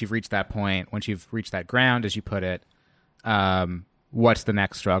reached that point, once you've reached that ground, as you put it, what's the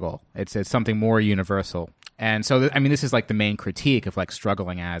next struggle? It's something more universal. And so, this is like the main critique of like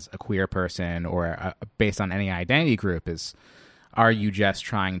struggling as a queer person or based on any identity group is, are you just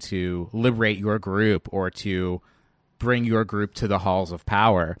trying to liberate your group or to bring your group to the halls of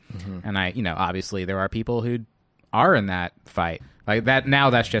power? Mm-hmm. And obviously there are people who are in that fight like that.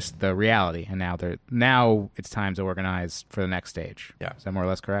 Now that's just the reality. And now it's time to organize for the next stage. Yeah. Is that more or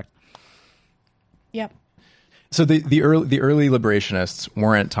less correct? Yep. So the early liberationists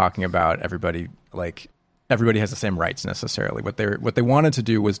weren't talking about everybody has the same rights necessarily. What they wanted to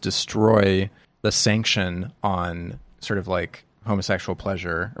do was destroy the sanction on sort of like homosexual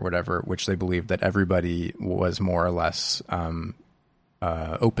pleasure or whatever, which they believed that everybody was more or less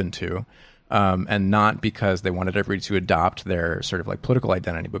open to, and not because they wanted everybody to adopt their sort of like political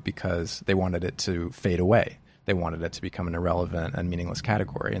identity, but because they wanted it to fade away. They wanted it to become an irrelevant and meaningless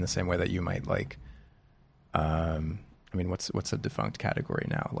category in the same way that you might like. What's a defunct category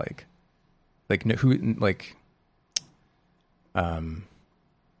now?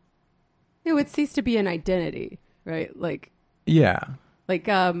 It would cease to be an identity, right? Yeah.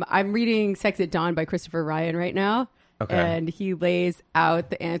 I'm reading Sex at Dawn by Christopher Ryan right now. Okay. And he lays out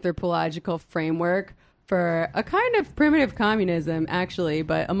the anthropological framework for a kind of primitive communism, actually.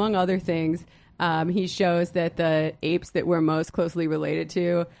 But among other things, he shows that the apes that we're most closely related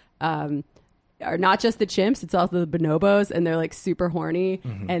to are not just the chimps, it's also the bonobos, and they're like super horny,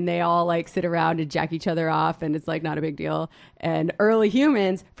 mm-hmm. and they all like sit around and jack each other off, and it's like not a big deal. And early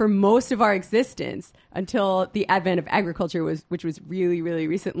humans, for most of our existence, until the advent of agriculture, which was really, really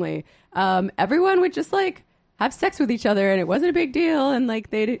recently, everyone would just like have sex with each other, and it wasn't a big deal, and like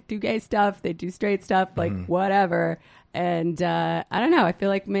they'd do gay stuff, they'd do straight stuff, like mm-hmm. whatever. And I don't know. I feel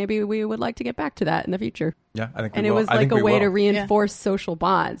like maybe we would like to get back to that in the future. Yeah, I think. And it was like a way to reinforce social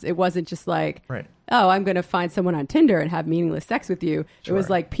bonds. It wasn't just like, right. Oh, I'm going to find someone on Tinder and have meaningless sex with you. Sure. It was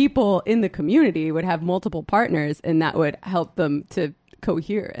like people in the community would have multiple partners, and that would help them to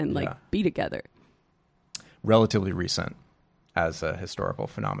cohere and like be together. Relatively recent as a historical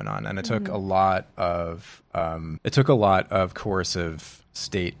phenomenon, and it took a lot of coercive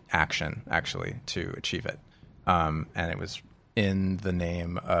state action actually to achieve it. And it was in the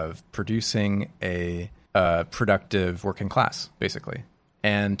name of producing a productive working class, basically.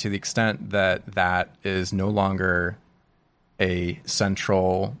 And to the extent that that is no longer a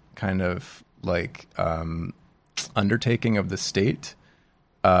central kind of like undertaking of the state,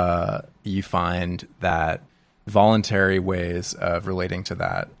 you find that voluntary ways of relating to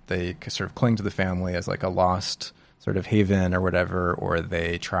that, they sort of cling to the family as like a lost sort of haven or whatever, or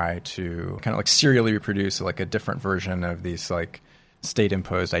they try to kind of like serially reproduce like a different version of these like state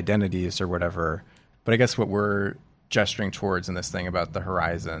imposed identities or whatever. But I guess what we're gesturing towards in this thing about the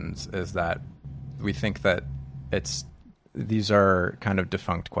horizons is that we think that these are kind of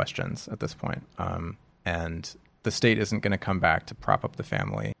defunct questions at this point. And the state isn't going to come back to prop up the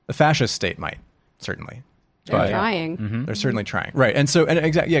family. The fascist state might, certainly. They're trying. They're certainly trying. Right.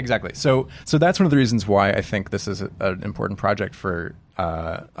 Exactly. So that's one of the reasons why I think this is an important project for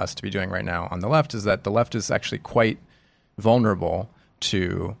us to be doing right now on the left, is that the left is actually quite vulnerable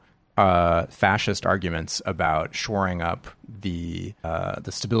to fascist arguments about shoring up the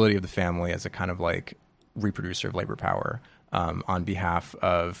stability of the family as a kind of like reproducer of labor power on behalf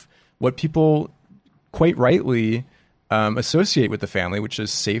of what people quite rightly associate with the family, which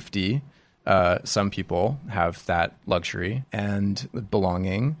is safety. Some people have that luxury and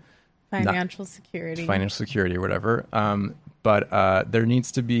belonging, financial security or whatever. But there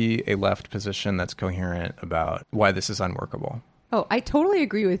needs to be a left position that's coherent about why this is unworkable. Oh, I totally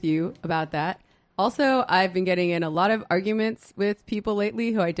agree with you about that. Also, I've been getting in a lot of arguments with people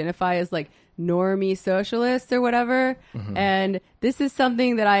lately who identify as like normie socialists or whatever. And this is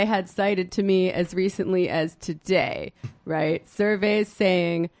something that I had cited to me as recently as today, right? Surveys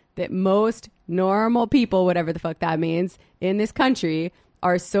saying that most normal people, whatever the fuck that means, in this country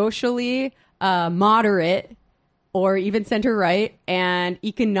are socially moderate or even center right and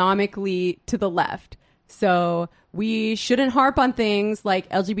economically to the left. So we shouldn't harp on things like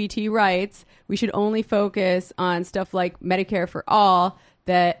LGBT rights. We should only focus on stuff like Medicare for all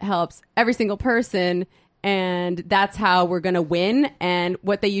that helps every single person. And that's how we're going to win. And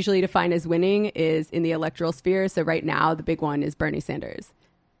what they usually define as winning is in the electoral sphere. So right now, the big one is Bernie Sanders.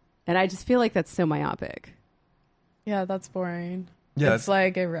 And I just feel like that's so myopic. Yeah, that's boring. Yeah, it's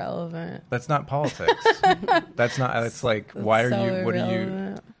like irrelevant. That's not politics. That's not. It's like, why are so you? What irrelevant.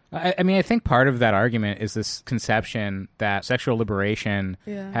 are you? I mean, I think part of that argument is this conception that sexual liberation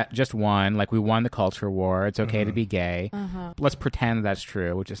just won. Like, we won the culture war. It's okay to be gay. Let's pretend that's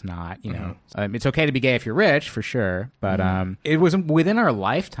true, which is not. You know, it's okay to be gay if you're rich, for sure. But it was within our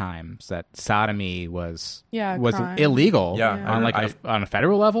lifetimes that sodomy was crime. illegal. Yeah, on a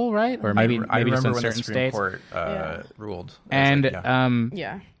federal level, right? Or maybe I just remember in when certain the Supreme states. Court ruled. And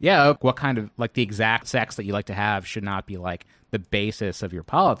what kind of like the exact sex that you like to have should not be like the basis of your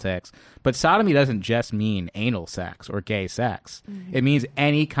politics. But sodomy doesn't just mean anal sex or gay sex. It means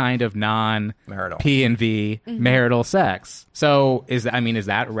any kind of non-marital P&V marital sex. So is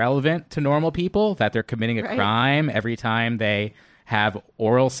that relevant to normal people, that they're committing a crime every time they have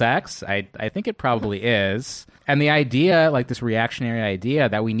oral sex? I think it probably is. And the idea, like this reactionary idea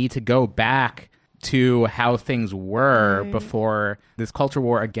that we need to go back to how things were before this culture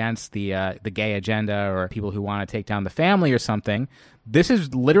war against the gay agenda or people who want to take down the family or something. This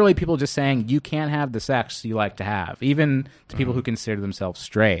is literally people just saying you can't have the sex you like to have, even to people who consider themselves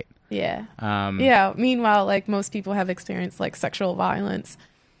straight. Yeah. Meanwhile, like most people have experienced like sexual violence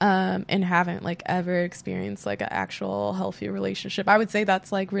and haven't like ever experienced like an actual healthy relationship. I would say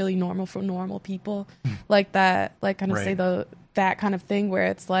that's like really normal for normal people, like that, like kind of say that kind of thing where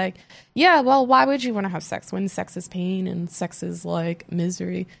it's like, yeah, well, why would you want to have sex when sex is pain and sex is like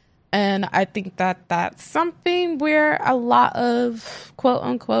misery? And I think that that's something where a lot of quote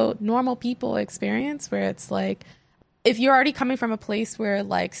unquote normal people experience, where it's like, if you're already coming from a place where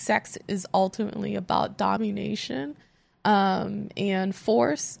like sex is ultimately about domination and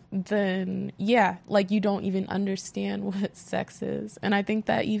force, then like you don't even understand what sex is. And I think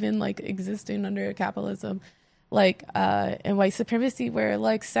that even like existing under capitalism, like and white supremacy, where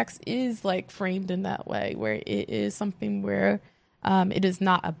like sex is like framed in that way, where it is something where it is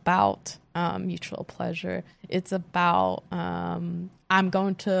not about mutual pleasure. It's about I'm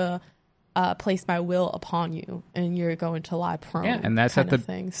going to place my will upon you and you're going to lie prone. Yeah, and that's kind of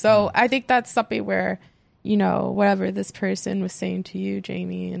thing. So I think that's something where, you know, whatever this person was saying to you,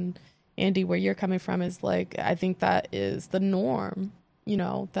 Jamie and Andy, where you're coming from is like, I think that is the norm, you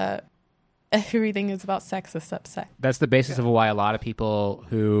know, that everything is about sex except sex. That's the basis of why a lot of people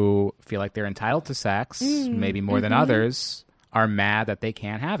who feel like they're entitled to sex, maybe more than others, are mad that they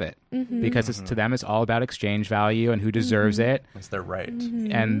can't have it. Because it's, to them, it's all about exchange value and who deserves it. It's their right.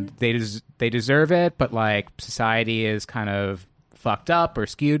 And they deserve it, but like society is kind of fucked up or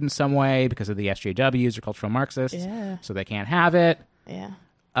skewed in some way because of the SJWs or cultural Marxists. So they can't have it.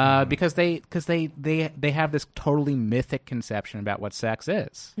 Because they have this totally mythic conception about what sex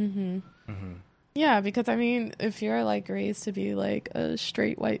is. Yeah, because I mean, if you're like raised to be like a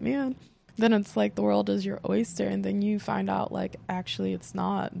straight white man, then it's like the world is your oyster, and then you find out like actually it's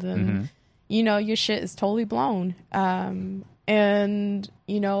not. Then you know your shit is totally blown. And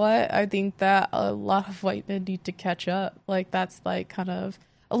you know what? I think that a lot of white men need to catch up. Like that's like kind of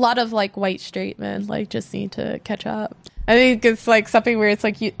a lot of like white straight men like just need to catch up. I think it's like something where it's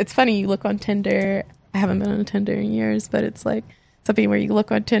like it's funny, you look on Tinder. I haven't been on Tinder in years, but it's like something where you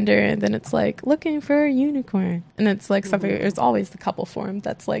look on Tinder and then it's like looking for a unicorn, and it's like something. There's always the couple forum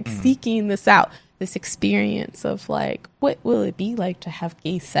that's like seeking this out, this experience of like, what will it be like to have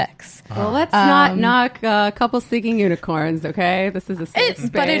gay sex? Well, let's not knock couples seeking unicorns, okay? This is a safe space.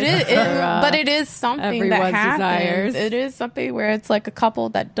 But it is, but it is something that everyone's happens. desires. It is something where it's like a couple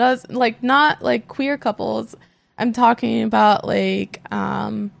that does, like, not like queer couples. I'm talking about like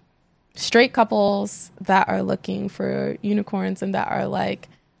straight couples that are looking for unicorns and that are like,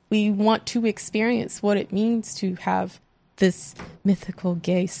 we want to experience what it means to have this mythical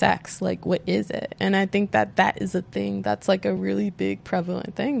gay sex. Like, what is it? And I think that that is a thing that's like a really big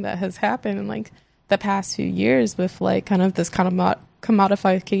prevalent thing that has happened in like the past few years with like kind of this kind of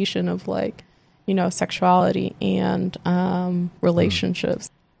commodification of like, you know, sexuality and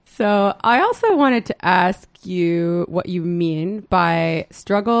relationships. So I also wanted to ask you what you mean by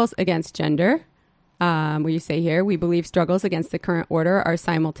struggles against gender. Where you say here, we believe struggles against the current order are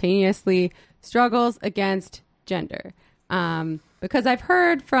simultaneously struggles against gender. Because I've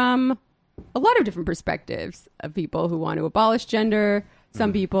heard from a lot of different perspectives of people who want to abolish gender.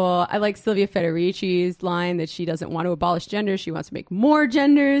 Some people, I like Sylvia Federici's line that she doesn't want to abolish gender. She wants to make more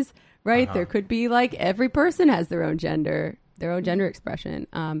genders, right? There could be like every person has their own gender expression.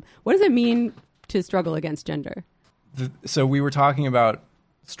 What does it mean to struggle against gender? So we were talking about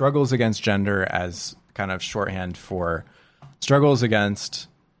struggles against gender as kind of shorthand for struggles against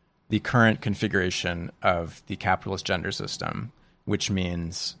the current configuration of the capitalist gender system, which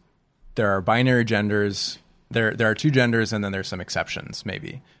means there are binary genders. There are two genders, and then there's some exceptions,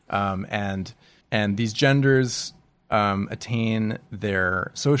 maybe. And these genders attain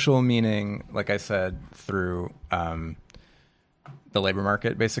their social meaning, like I said, through the labor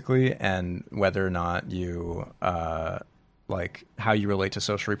market, basically, and whether or not you like how you relate to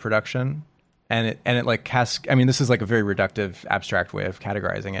social reproduction. And it like I mean, this is like a very reductive, abstract way of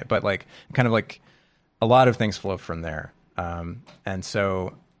categorizing it, but like kind of like a lot of things flow from there. And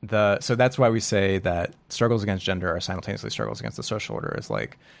so that's why we say that struggles against gender are simultaneously struggles against the social order. Is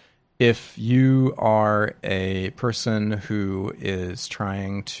like, if you are a person who is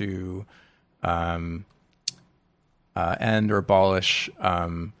trying to end or abolish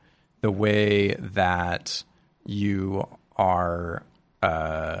the way that you are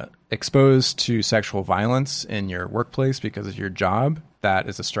exposed to sexual violence in your workplace because of your job, that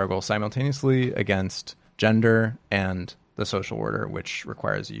is a struggle simultaneously against gender and the social order, which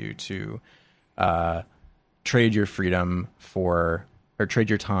requires you to trade your freedom or trade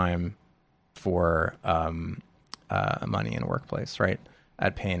your time for money in a workplace, right?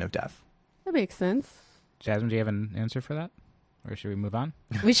 At pain of death. That makes sense. Jasmine, do you have an answer for that? Or should we move on?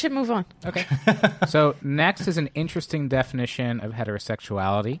 We should move on. Okay. So next is an interesting definition of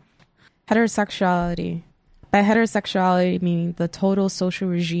heterosexuality. Heterosexuality. By heterosexuality, meaning the total social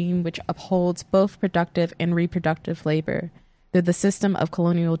regime which upholds both productive and reproductive labor through the system of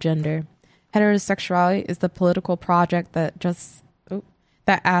colonial gender. Heterosexuality is the political project that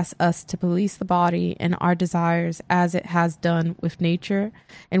asks us to police the body and our desires as it has done with nature,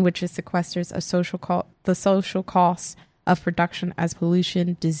 in which it sequesters the social costs of production as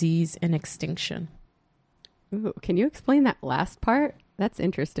pollution, disease, and extinction. Ooh, can you explain that last part? That's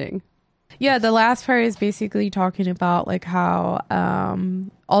interesting. Yeah, the last part is basically talking about like how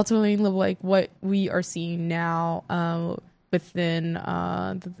ultimately like what we are seeing now within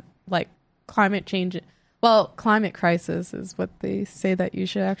like climate change. Well, climate crisis is what they say that you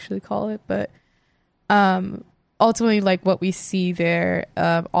should actually call it, but ultimately, like what we see there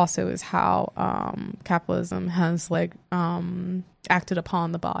also is how capitalism has like acted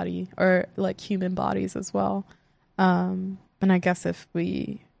upon the body or like human bodies as well. And I guess if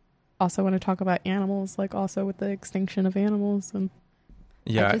we also want to talk about animals, like also with the extinction of animals. And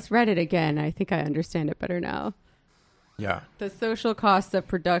yeah, I just read it again. I think I understand it better now. Yeah, the social costs of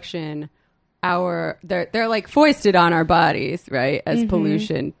production, they're like foisted on our bodies, right? As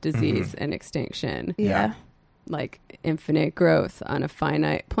pollution, disease, and extinction. Yeah. Like infinite growth on a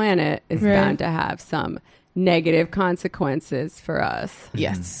finite planet is bound to have some negative consequences for us.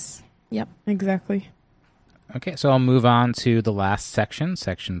 Yes. Yep, exactly. Okay, so I'll move on to the last section,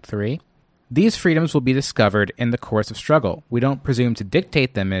 section 3. These freedoms will be discovered in the course of struggle. We don't presume to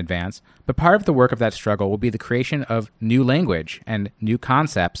dictate them in advance, but part of the work of that struggle will be the creation of new language and new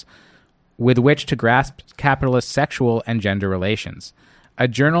concepts with which to grasp capitalist sexual and gender relations. A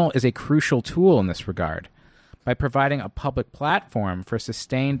journal is a crucial tool in this regard. By providing a public platform for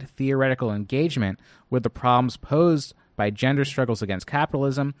sustained theoretical engagement with the problems posed by gender struggles against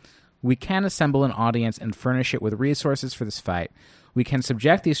capitalism, we can assemble an audience and furnish it with resources for this fight. We can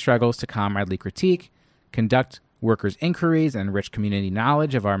subject these struggles to comradely critique, conduct workers' inquiries, and enrich community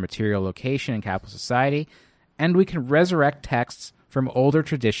knowledge of our material location in capital society, and we can resurrect texts from older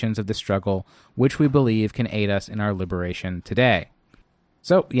traditions of the struggle, which we believe can aid us in our liberation today.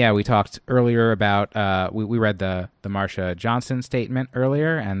 So, yeah, we talked earlier about, we read the Marsha Johnson statement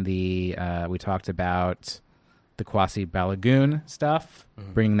earlier, and we talked about the Kwasi Balagoon stuff,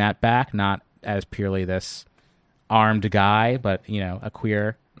 bringing that back, not as purely this armed guy, but, a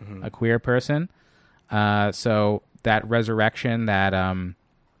queer person. So that resurrection, that, and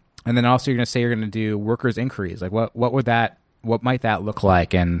then also you're going to say you're going to do workers' inquiries. Like what might that look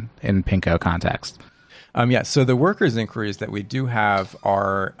like in Pinko context? So the workers' inquiries that we do have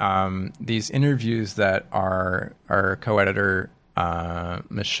are these interviews that our co-editor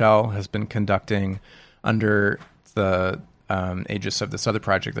Michelle has been conducting under the aegis of this other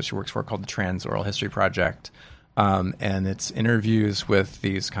project that she works for called the Trans Oral History Project. And it's interviews with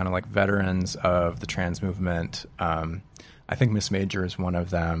these kind of like veterans of the trans movement. I think Miss Major is one of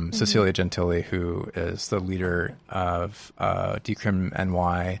them. Cecilia Gentili, who is the leader of Decrim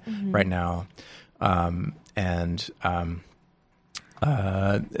NY right now.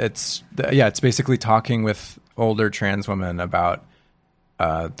 It's basically talking with older trans women about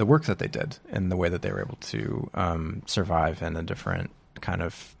the work that they did and the way that they were able to survive in a different kind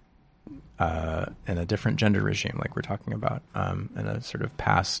of in a different gender regime, like we're talking about, in a sort of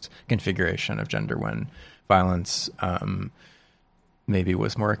past configuration of gender when violence maybe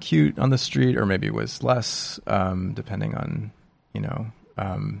was more acute on the street or maybe was less, depending on,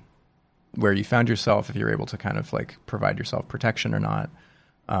 where you found yourself, if you're able to kind of like provide yourself protection or not.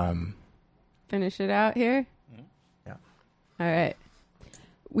 Finish it out here? Yeah. All right.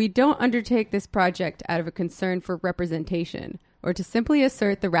 We don't undertake this project out of a concern for representation or to simply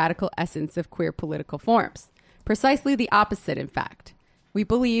assert the radical essence of queer political forms. Precisely the opposite, in fact. We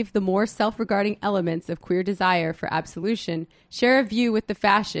believe the more self-regarding elements of queer desire for absolution share a view with the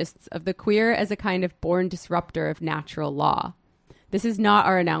fascists of the queer as a kind of born disruptor of natural law. This is not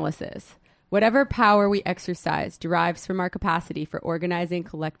our analysis. Whatever power we exercise derives from our capacity for organizing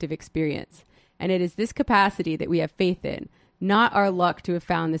collective experience, and it is this capacity that we have faith in, not our luck to have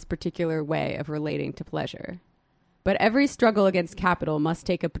found this particular way of relating to pleasure. But every struggle against capital must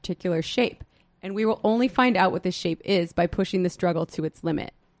take a particular shape, and we will only find out what this shape is by pushing the struggle to its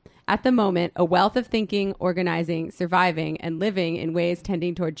limit. At the moment, a wealth of thinking, organizing, surviving, and living in ways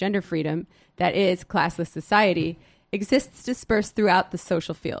tending toward gender freedom, that is, classless society, exists dispersed throughout the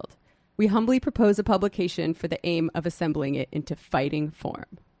social field. We humbly propose a publication for the aim of assembling it into fighting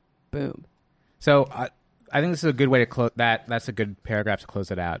form. Boom. So I think this is a good way to close that. That's a good paragraph to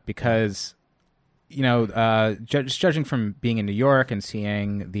close it out because, just judging from being in New York and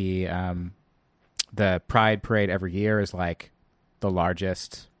seeing the Pride Parade every year is like the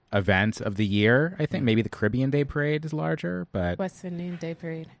largest event of the year. I think maybe the Caribbean Day Parade is larger, but West Indian Day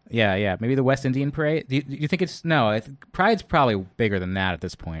Parade. Yeah. Maybe the West Indian Parade. Do you think it's Pride's probably bigger than that at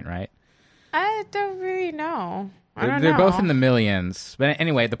this point, right? I don't really know. They're both in the millions. But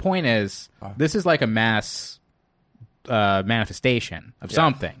anyway, the point is, this is like a mass manifestation of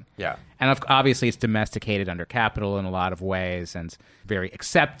something. Yeah. And obviously it's domesticated under capital in a lot of ways and very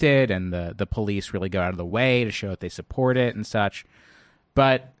accepted, and the police really go out of the way to show that they support it and such.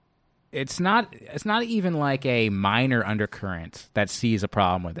 But it's not even like a minor undercurrent that sees a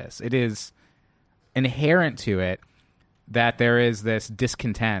problem with this. It is inherent to it that there is this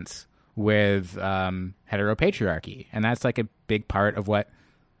discontent with heteropatriarchy, and that's like a big part of what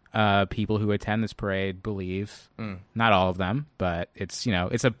people who attend this parade believe. Not all of them, but it's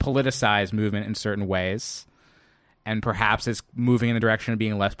it's a politicized movement in certain ways, and perhaps it's moving in the direction of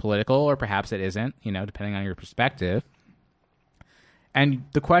being less political, or perhaps it isn't, depending on your perspective. And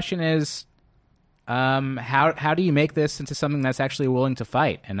the question is, how do you make this into something that's actually willing to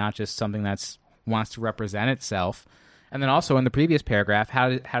fight and not just something that's wants to represent itself? And then also in the previous paragraph, how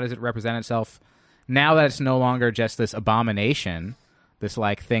does it represent itself now that it's no longer just this abomination, this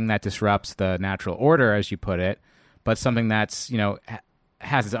like thing that disrupts the natural order, as you put it, but something that's,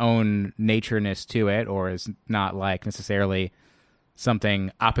 has its own natureness to it, or is not like necessarily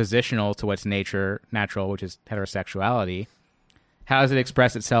something oppositional to what's natural, which is heterosexuality. How does it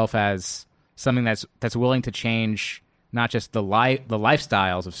express itself as something that's willing to change not just the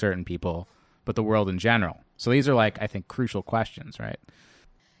lifestyles of certain people, but the world in general? So these are I think, crucial questions, right?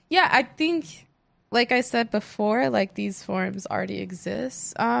 Yeah, I think, like I said before, these forms already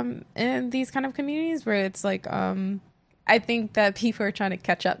exist in these kind of communities where it's I think that people are trying to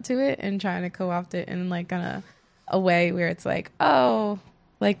catch up to it and trying to co-opt it in a way where it's like, oh,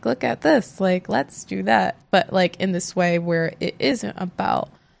 like, look at this, like, let's do that. But like in this way where it isn't about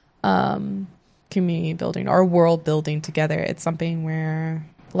community building or world building together. It's something where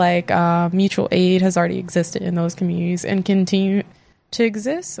like mutual aid has already existed in those communities and continue to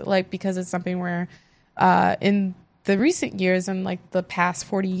exist, like, because it's something where in the recent years and like the past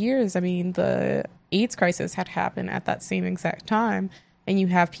 40 years, I mean, the AIDS crisis had happened at that same exact time, and you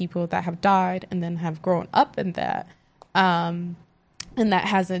have people that have died and then have grown up in that, and that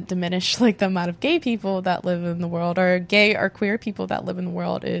hasn't diminished like the amount of gay people that live in the world, or gay or queer people that live in the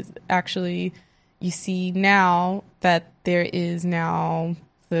world. Is actually, you see now that there is now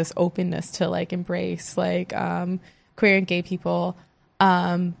this openness to like embrace like queer and gay people,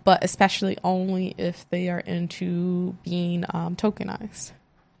 but especially only if they are into being tokenized.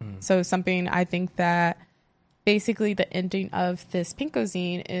 So something I think that basically the ending of this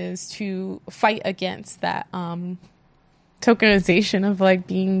Pinkozine is to fight against that tokenization of like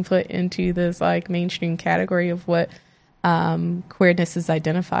being put into this like mainstream category of what queerness is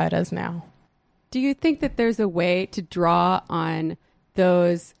identified as now. Do you think that there's a way to draw on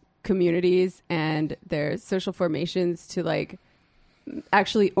those communities and their social formations to like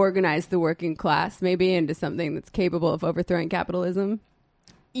actually organize the working class maybe into something that's capable of overthrowing capitalism?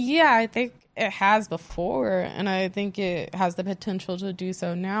 Yeah, I think it has before, and I think it has the potential to do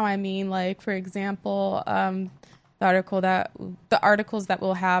so now. I mean, like, for example, the articles that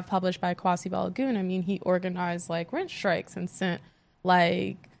we'll have published by Kwasi Balagoon, I mean, he organized like rent strikes and sent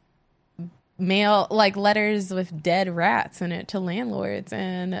like mail, like letters with dead rats in it to landlords,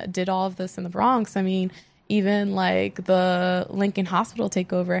 and did all of this in the Bronx. I mean, even like the Lincoln Hospital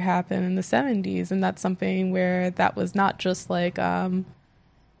takeover happened in the 70s, and that's something where that was not just like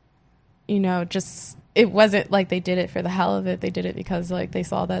just, it wasn't like they did it for the hell of it. They did it because like they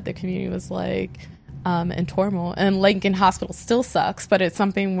saw that the community was like in turmoil, and Lincoln Hospital still sucks, but it's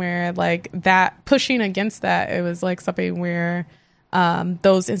something where like that pushing against that, it was like something where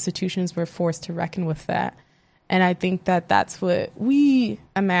those institutions were forced to reckon with that. And I think that that's what we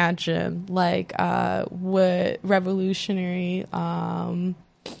imagine, like what revolutionary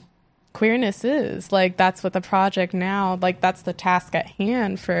queerness is. Like, that's what the project now, like, that's the task at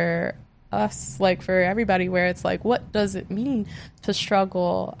hand for us, like, for everybody, where it's like, what does it mean to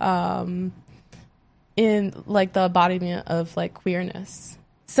struggle in, like, the embodiment of, like, queerness?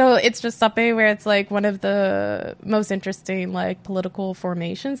 So it's just something where it's, like, one of the most interesting, like, political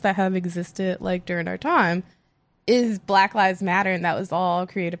formations that have existed, like, during our time is Black Lives Matter, and that was all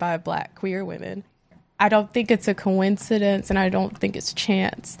created by Black queer women. I don't think it's a coincidence, and I don't think it's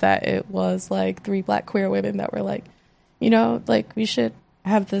chance that it was, like, 3 Black queer women that were like, like, we should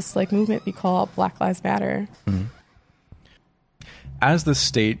have this like movement be called Black Lives Matter. Mm-hmm. As the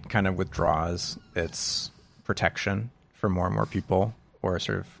state kind of withdraws its protection for more and more people, or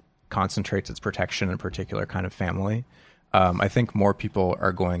sort of concentrates its protection in a particular kind of family, I think more people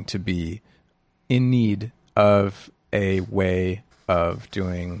are going to be in need of a way of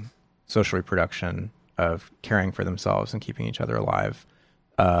doing social reproduction, of caring for themselves and keeping each other alive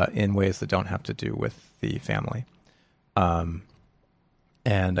in ways that don't have to do with the family.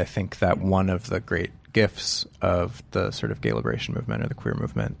 And I think that one of the great gifts of the sort of gay liberation movement or the queer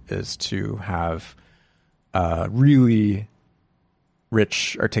movement is to have a really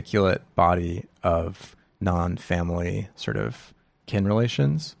rich, articulate body of non-family sort of kin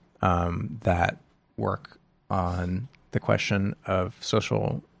relations that work on the question of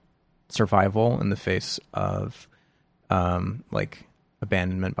social survival in the face of like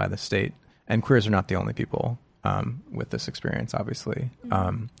abandonment by the state. And queers are not the only people with this experience, obviously.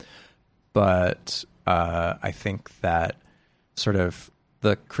 Mm-hmm. But I think that sort of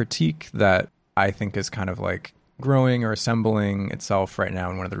the critique that I think is kind of like growing or assembling itself right now,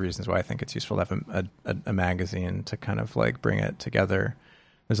 and one of the reasons why I think it's useful to have a magazine to kind of like bring it together.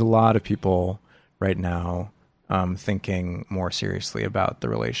 There's a lot of people right now thinking more seriously about the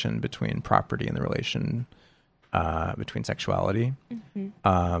relation between property and the relation between sexuality.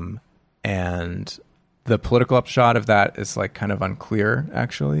 Mm-hmm. And the political upshot of that is like kind of unclear,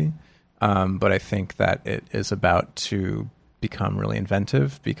 actually. But I think that it is about to become really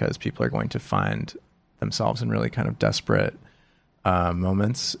inventive, because people are going to find themselves in really kind of desperate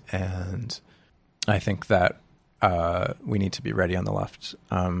moments. And I think that we need to be ready on the left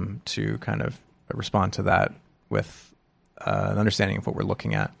to kind of respond to that with an understanding of what we're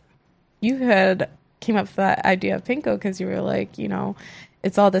looking at. You had came up with that idea of Pinko because you were like,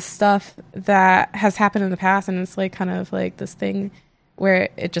 it's all this stuff that has happened in the past, and it's like kind of like this thing where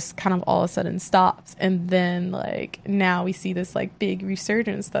it just kind of all of a sudden stops, and then like now we see this like big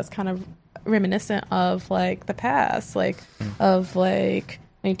resurgence that's kind of reminiscent of like the past, like of like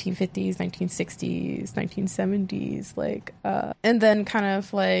 1950s, 1960s, 1970s, like and then kind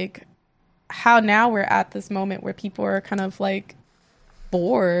of like how now we're at this moment where people are kind of like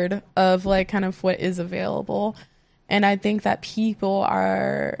bored of like kind of what is available. And I think that people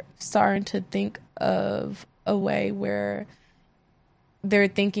are starting to think of a way where they're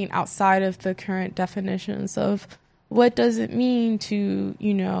thinking outside of the current definitions of what does it mean to,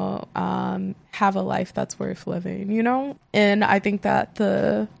 you know, have a life that's worth living, you know? And I think that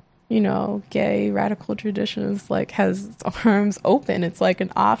the, you know, gay radical traditions like has its arms open. It's like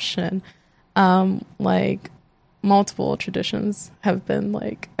an option. Like multiple traditions have been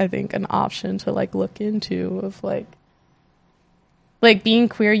like, I think, an option to like look into of like being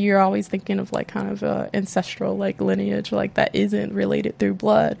queer. You're always thinking of like kind of a ancestral like lineage like that isn't related through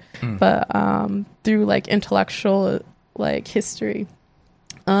blood, but through like intellectual like history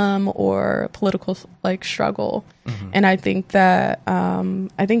or political like struggle. And I think that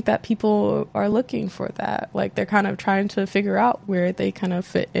people are looking for that. Like they're kind of trying to figure out where they kind of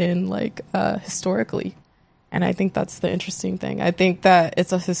fit in like historically. And I think that's the interesting thing. I think that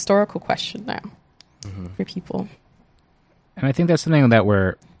it's a historical question now for people. And I think that's something that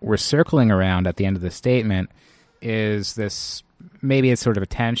we're circling around at the end of the statement is this, maybe it's sort of a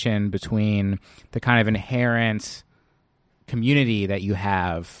tension between the kind of inherent community that you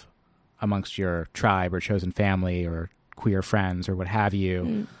have amongst your tribe or chosen family or queer friends or what have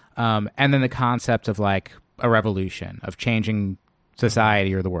you, and then the concept of like a revolution, of changing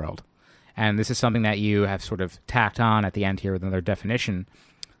society or the world. And this is something that you have sort of tacked on at the end here with another definition,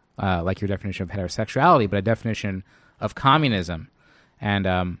 like your definition of heterosexuality, but a definition of communism.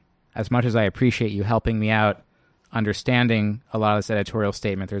 And as much as I appreciate you helping me out understanding a lot of this editorial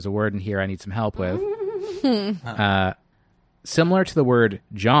statement, there's a word in here I need some help with. Similar to the word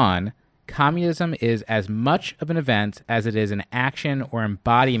John, communism is as much of an event as it is an action or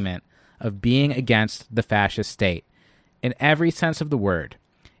embodiment of being against the fascist state. In every sense of the word,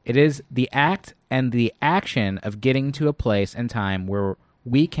 it is the act and the action of getting to a place and time where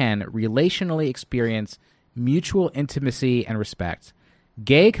we can relationally experience mutual intimacy and respect.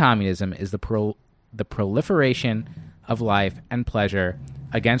 Gay communism is the proliferation of life and pleasure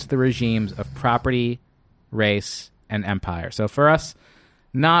against the regimes of property, race, and empire. So for us,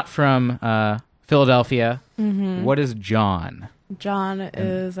 not from Philadelphia, what is John? John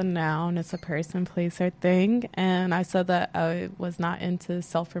is a noun. It's a person, place, or thing. And I said that I was not into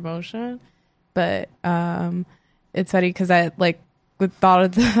self-promotion, but it's funny because I like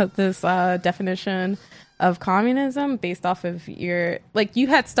thought of this definition of communism based off of your, like, you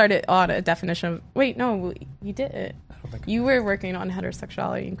had started on a definition of, wait, no, you didn't. You were working on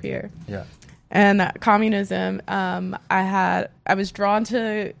heterosexuality and queer. Yeah. And communism, I was drawn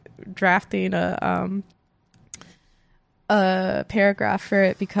to drafting a paragraph for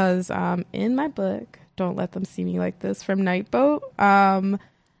it because in my book, Don't Let Them See Me Like This from Nightboat,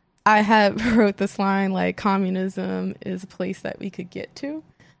 I had wrote this line like, communism is a place that we could get to.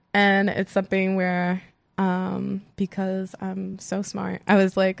 And it's something where, because I'm so smart, I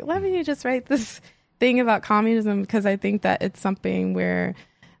was like, let me just write this thing about communism because I think that it's something where,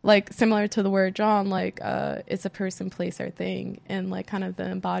 like, similar to the word John, like, it's a person, place, or thing. And, like, kind of the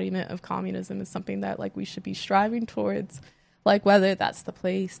embodiment of communism is something that, like, we should be striving towards, like, whether that's the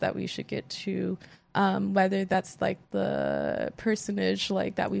place that we should get to, whether that's, like, the personage,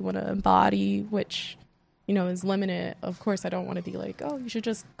 like, that we want to embody, which, you know, is limited. Of course, I don't want to be like, oh, you should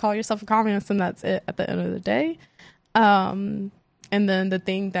just call yourself a communist and that's it at the end of the day. And then the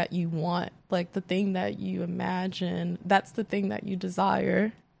thing that you want, like, the thing that you imagine, that's the thing that you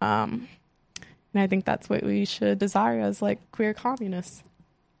desire. And I think that's what we should desire as like queer communists.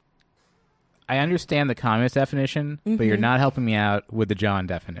 I understand the communist definition, but you're not helping me out with the John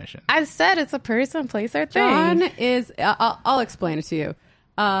definition. I said it's a person, place, or thing. John is, I'll explain it to you.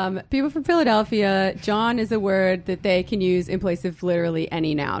 People from Philadelphia, John is a word that they can use in place of literally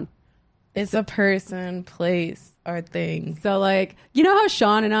any noun. It's a person, place, or thing. So, like, you know how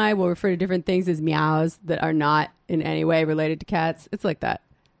Sean and I will refer to different things as meows that are not in any way related to cats? It's like that.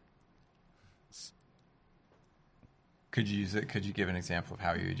 Could you use it? Could you give an example of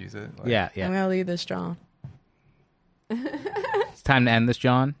how you would use it? Like, Yeah. I'm going to leave this John. It's time to end this,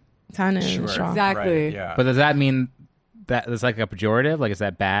 John. Time to end Sure. this John. Exactly. Right, yeah. But does that mean that it's like a pejorative? Like, is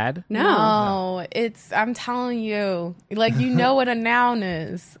that bad? No, it's, I'm telling you, like, you know what a noun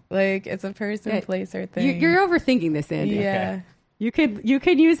is. Like, it's a person, Yeah. place, or thing. You're overthinking this, Andy. Yeah. Okay. You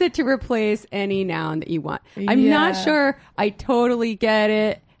could use it to replace any noun that you want. I'm not Yeah. sure I totally get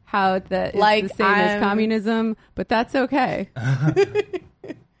it, how that is Like, the same as communism, but that's okay.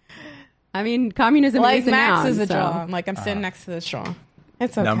 I mean, communism Like is a Max noun, is a so. John. Like I'm sitting next to this John.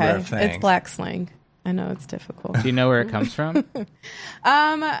 It's okay. Number of things. It's black slang. I know it's difficult. Do you know where it comes from?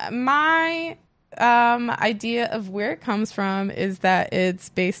 My idea of where it comes from is that it's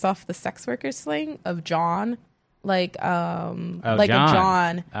based off the sex worker slang of John. Like John. a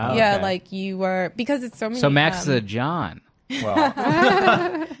John. Oh, yeah, okay. like you were, because it's so many. So Max is a John.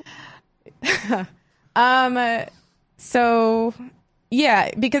 Well, So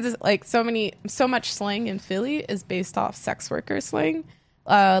yeah, because it's like so much slang in Philly is based off sex worker slang.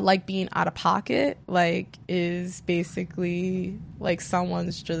 Like being out of pocket, like is basically like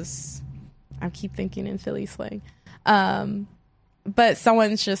someone's just, I keep thinking in Philly slang. But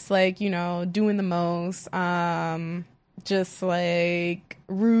someone's just like, you know, doing the most, just like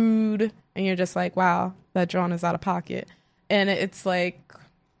rude. And you're just like, wow, that John is out of pocket. And it's like,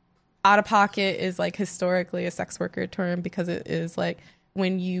 out of pocket is like historically a sex worker term because it is like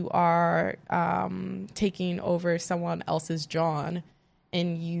when you are taking over someone else's John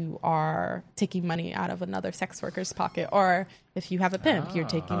and you are taking money out of another sex worker's pocket. Or if you have a pimp, you're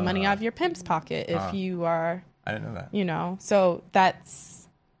taking money out of your pimp's pocket. If you are, I didn't know that. you know, so that's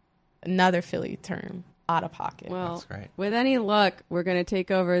another Philly term, out of pocket. Well, That's great. with any luck, we're going to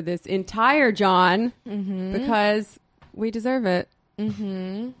take over this entire John because we deserve it.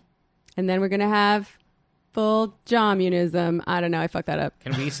 Mm-hmm. And then we're going to have full John-munism. I don't know. I fucked that up.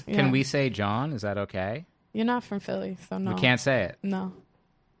 Can we say John? Is that okay? You're not from Philly, so no. We can't say it. No.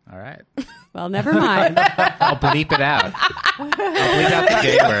 All right. Well, never mind. I'll bleep it out. I'll bleep out the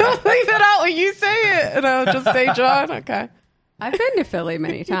gay word. Leave it out when you say it, and I'll just say John. Okay. I've been to Philly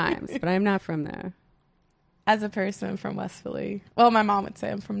many times, but I'm not from there. As a person from West Philly, well, my mom would say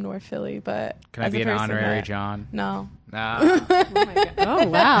I'm from North Philly, but Can I as be a an person honorary that- John? No, No. Oh, my God. Oh,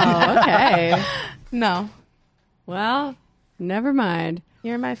 wow. Okay. no, Well, never mind.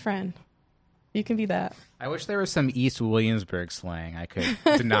 you're my friend. You can be that. I wish there was some East Williamsburg slang I could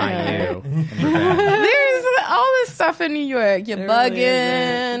deny you. in revenge. There's all this stuff in New York. You're There really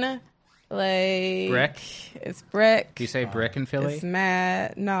bugging, like Brick? It's brick. Do you say brick in Philly? It's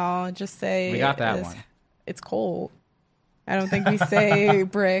mad. No, just say We got that it's- one. It's cold. I don't think we say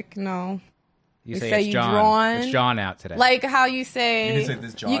brick. No, You We say say it's you John. drawn. It's John out today. like how you say. You can say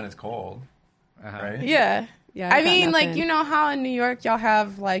this John you- is cold, Uh-huh. right? Yeah. Yeah, I got mean, like, nothing. you know how in New York y'all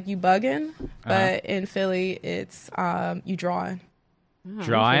have like you bugging, but in Philly it's you drawing. Oh,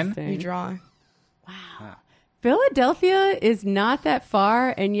 Drawing? interesting. You drawing. Philadelphia is not that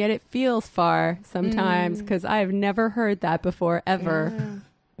far, and yet it feels far sometimes because I've never heard that before, ever.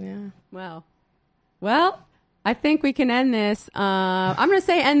 Yeah. Wow. Well, I think we can end this. I'm going to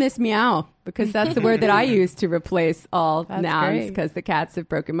say end this meow because that's the word that I use to replace all That's nouns great. because the cats have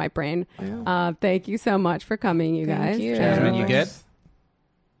broken my brain. Thank you so much for coming, you Thank guys. you. Jasmine, you good?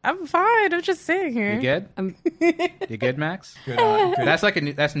 I'm fine. I'm just sitting here. You good? You good, Max? Good on. Good. That's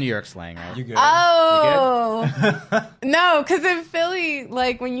that's New York slang, right? You good? Oh no, because in Philly,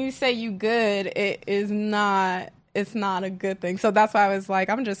 like when you say you good, it is not. It's not a good thing. So that's why I was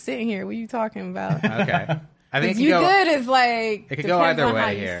like, I'm just sitting here. What are you talking about? Okay. I think You good is like It could go depends either on way how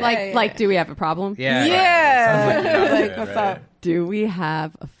you here. say it. Like, do we have a problem? Yeah. Yeah. Sounds like you're not Like, good, what's right? up? Do we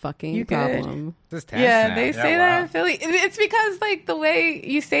have a fucking You good? problem? This is tense Yeah, now. they say Yeah, that wow. in Philly. It's because like the way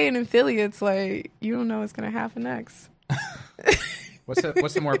you say it in Philly, it's like you don't know what's gonna happen next. What's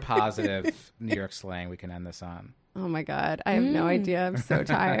the more positive New York slang we can end this on? Oh my God. I have no idea. I'm so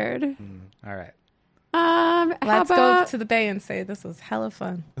tired. All right. How Let's go about to the Bay and say this was hella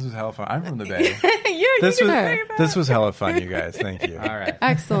fun. This was hella fun. I'm from the Bay. You can say that. This was hella fun, you guys. Thank you. All right.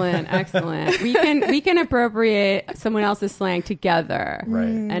 excellent. We can appropriate someone else's slang together. Right.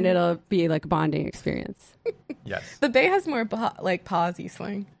 And it'll be like a bonding experience. Yes. The Bay has more like posy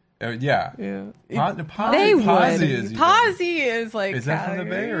slang. Yeah. Yeah, They would. Posy is. posy is like. Is that from the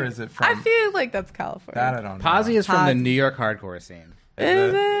Bay or is it from? I feel like that's California. that I don't know. Posy is from the Posy. New York hardcore scene.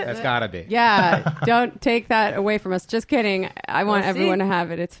 Is it? That's gotta be. Yeah. Don't take that away from us. Just kidding. I want We'll everyone see. to have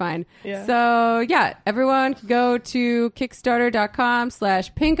it. It's fine. Yeah. So yeah, everyone can go to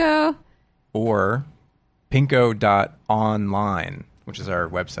kickstarter.com/pinko. Or pinko.online, which is our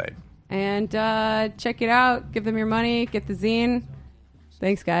website. And check it out. Give them your money. Get the zine.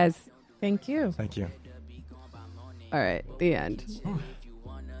 Thanks, guys. Thank you. Thank you. All right. The end. If you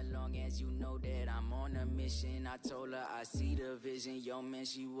wanna, long as you know that I'm on a mission, I told her I see the vision, yo man,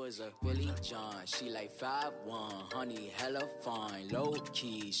 she was a Billy John. She like 5'1", honey, hella fine, low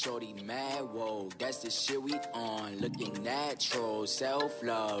key, shorty mad, whoa, that's the shit we on. Looking natural,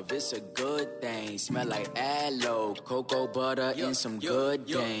 self-love, it's a good thing. Smell like aloe, cocoa butter, and some good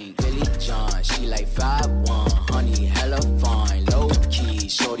game. Billy John, she like 5'1", honey, hella fine, low key,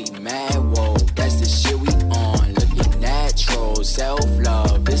 shorty mad, whoa, that's the shit we on. Looking natural,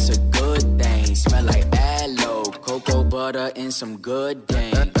 self-love, it's a good thing. Smell like aloe, cocoa butter, and some good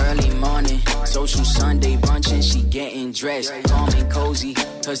game. Early morning, social Sunday brunching, she getting dressed. Calm and cozy,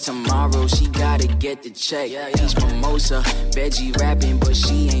 cause tomorrow she gotta get the check. Peach mimosa, veggie wrapping, but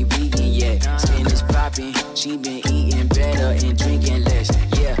she ain't vegan yet. Skin is popping, she been eating better and drinking less.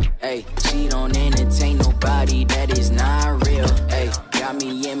 Yeah, hey, she don't entertain nobody that is not real. Hey, got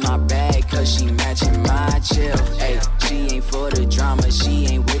me in my bag cause she matching my chill. Hey, she ain't for the drama, she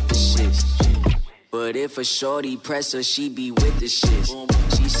ain't with the shits. But if a shorty press her, she be with the shits.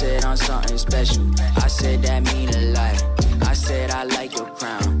 She said I'm something special. I said that mean a lot. I said I like your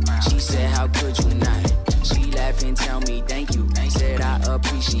crown. She said how could you not? She laugh and tell me thank you. Said I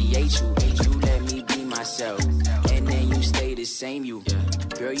appreciate you. You let me be myself. And then you stay the same you.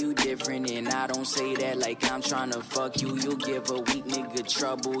 Girl, you different and I don't say that like I'm tryna fuck you. You give a weak nigga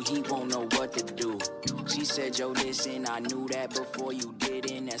trouble, he won't know what to do. She said, yo, listen, I knew that before you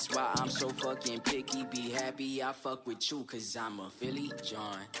didn't. That's why I'm so fucking picky. Be happy I fuck with you, cause I'm a Philly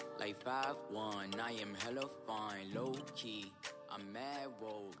John. Like 5'1", I am hella fine, low key. I'm mad,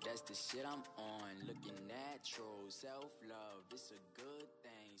 whoa, that's the shit I'm on. Looking natural, self-love, it's a good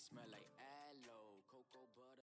thing. Smell like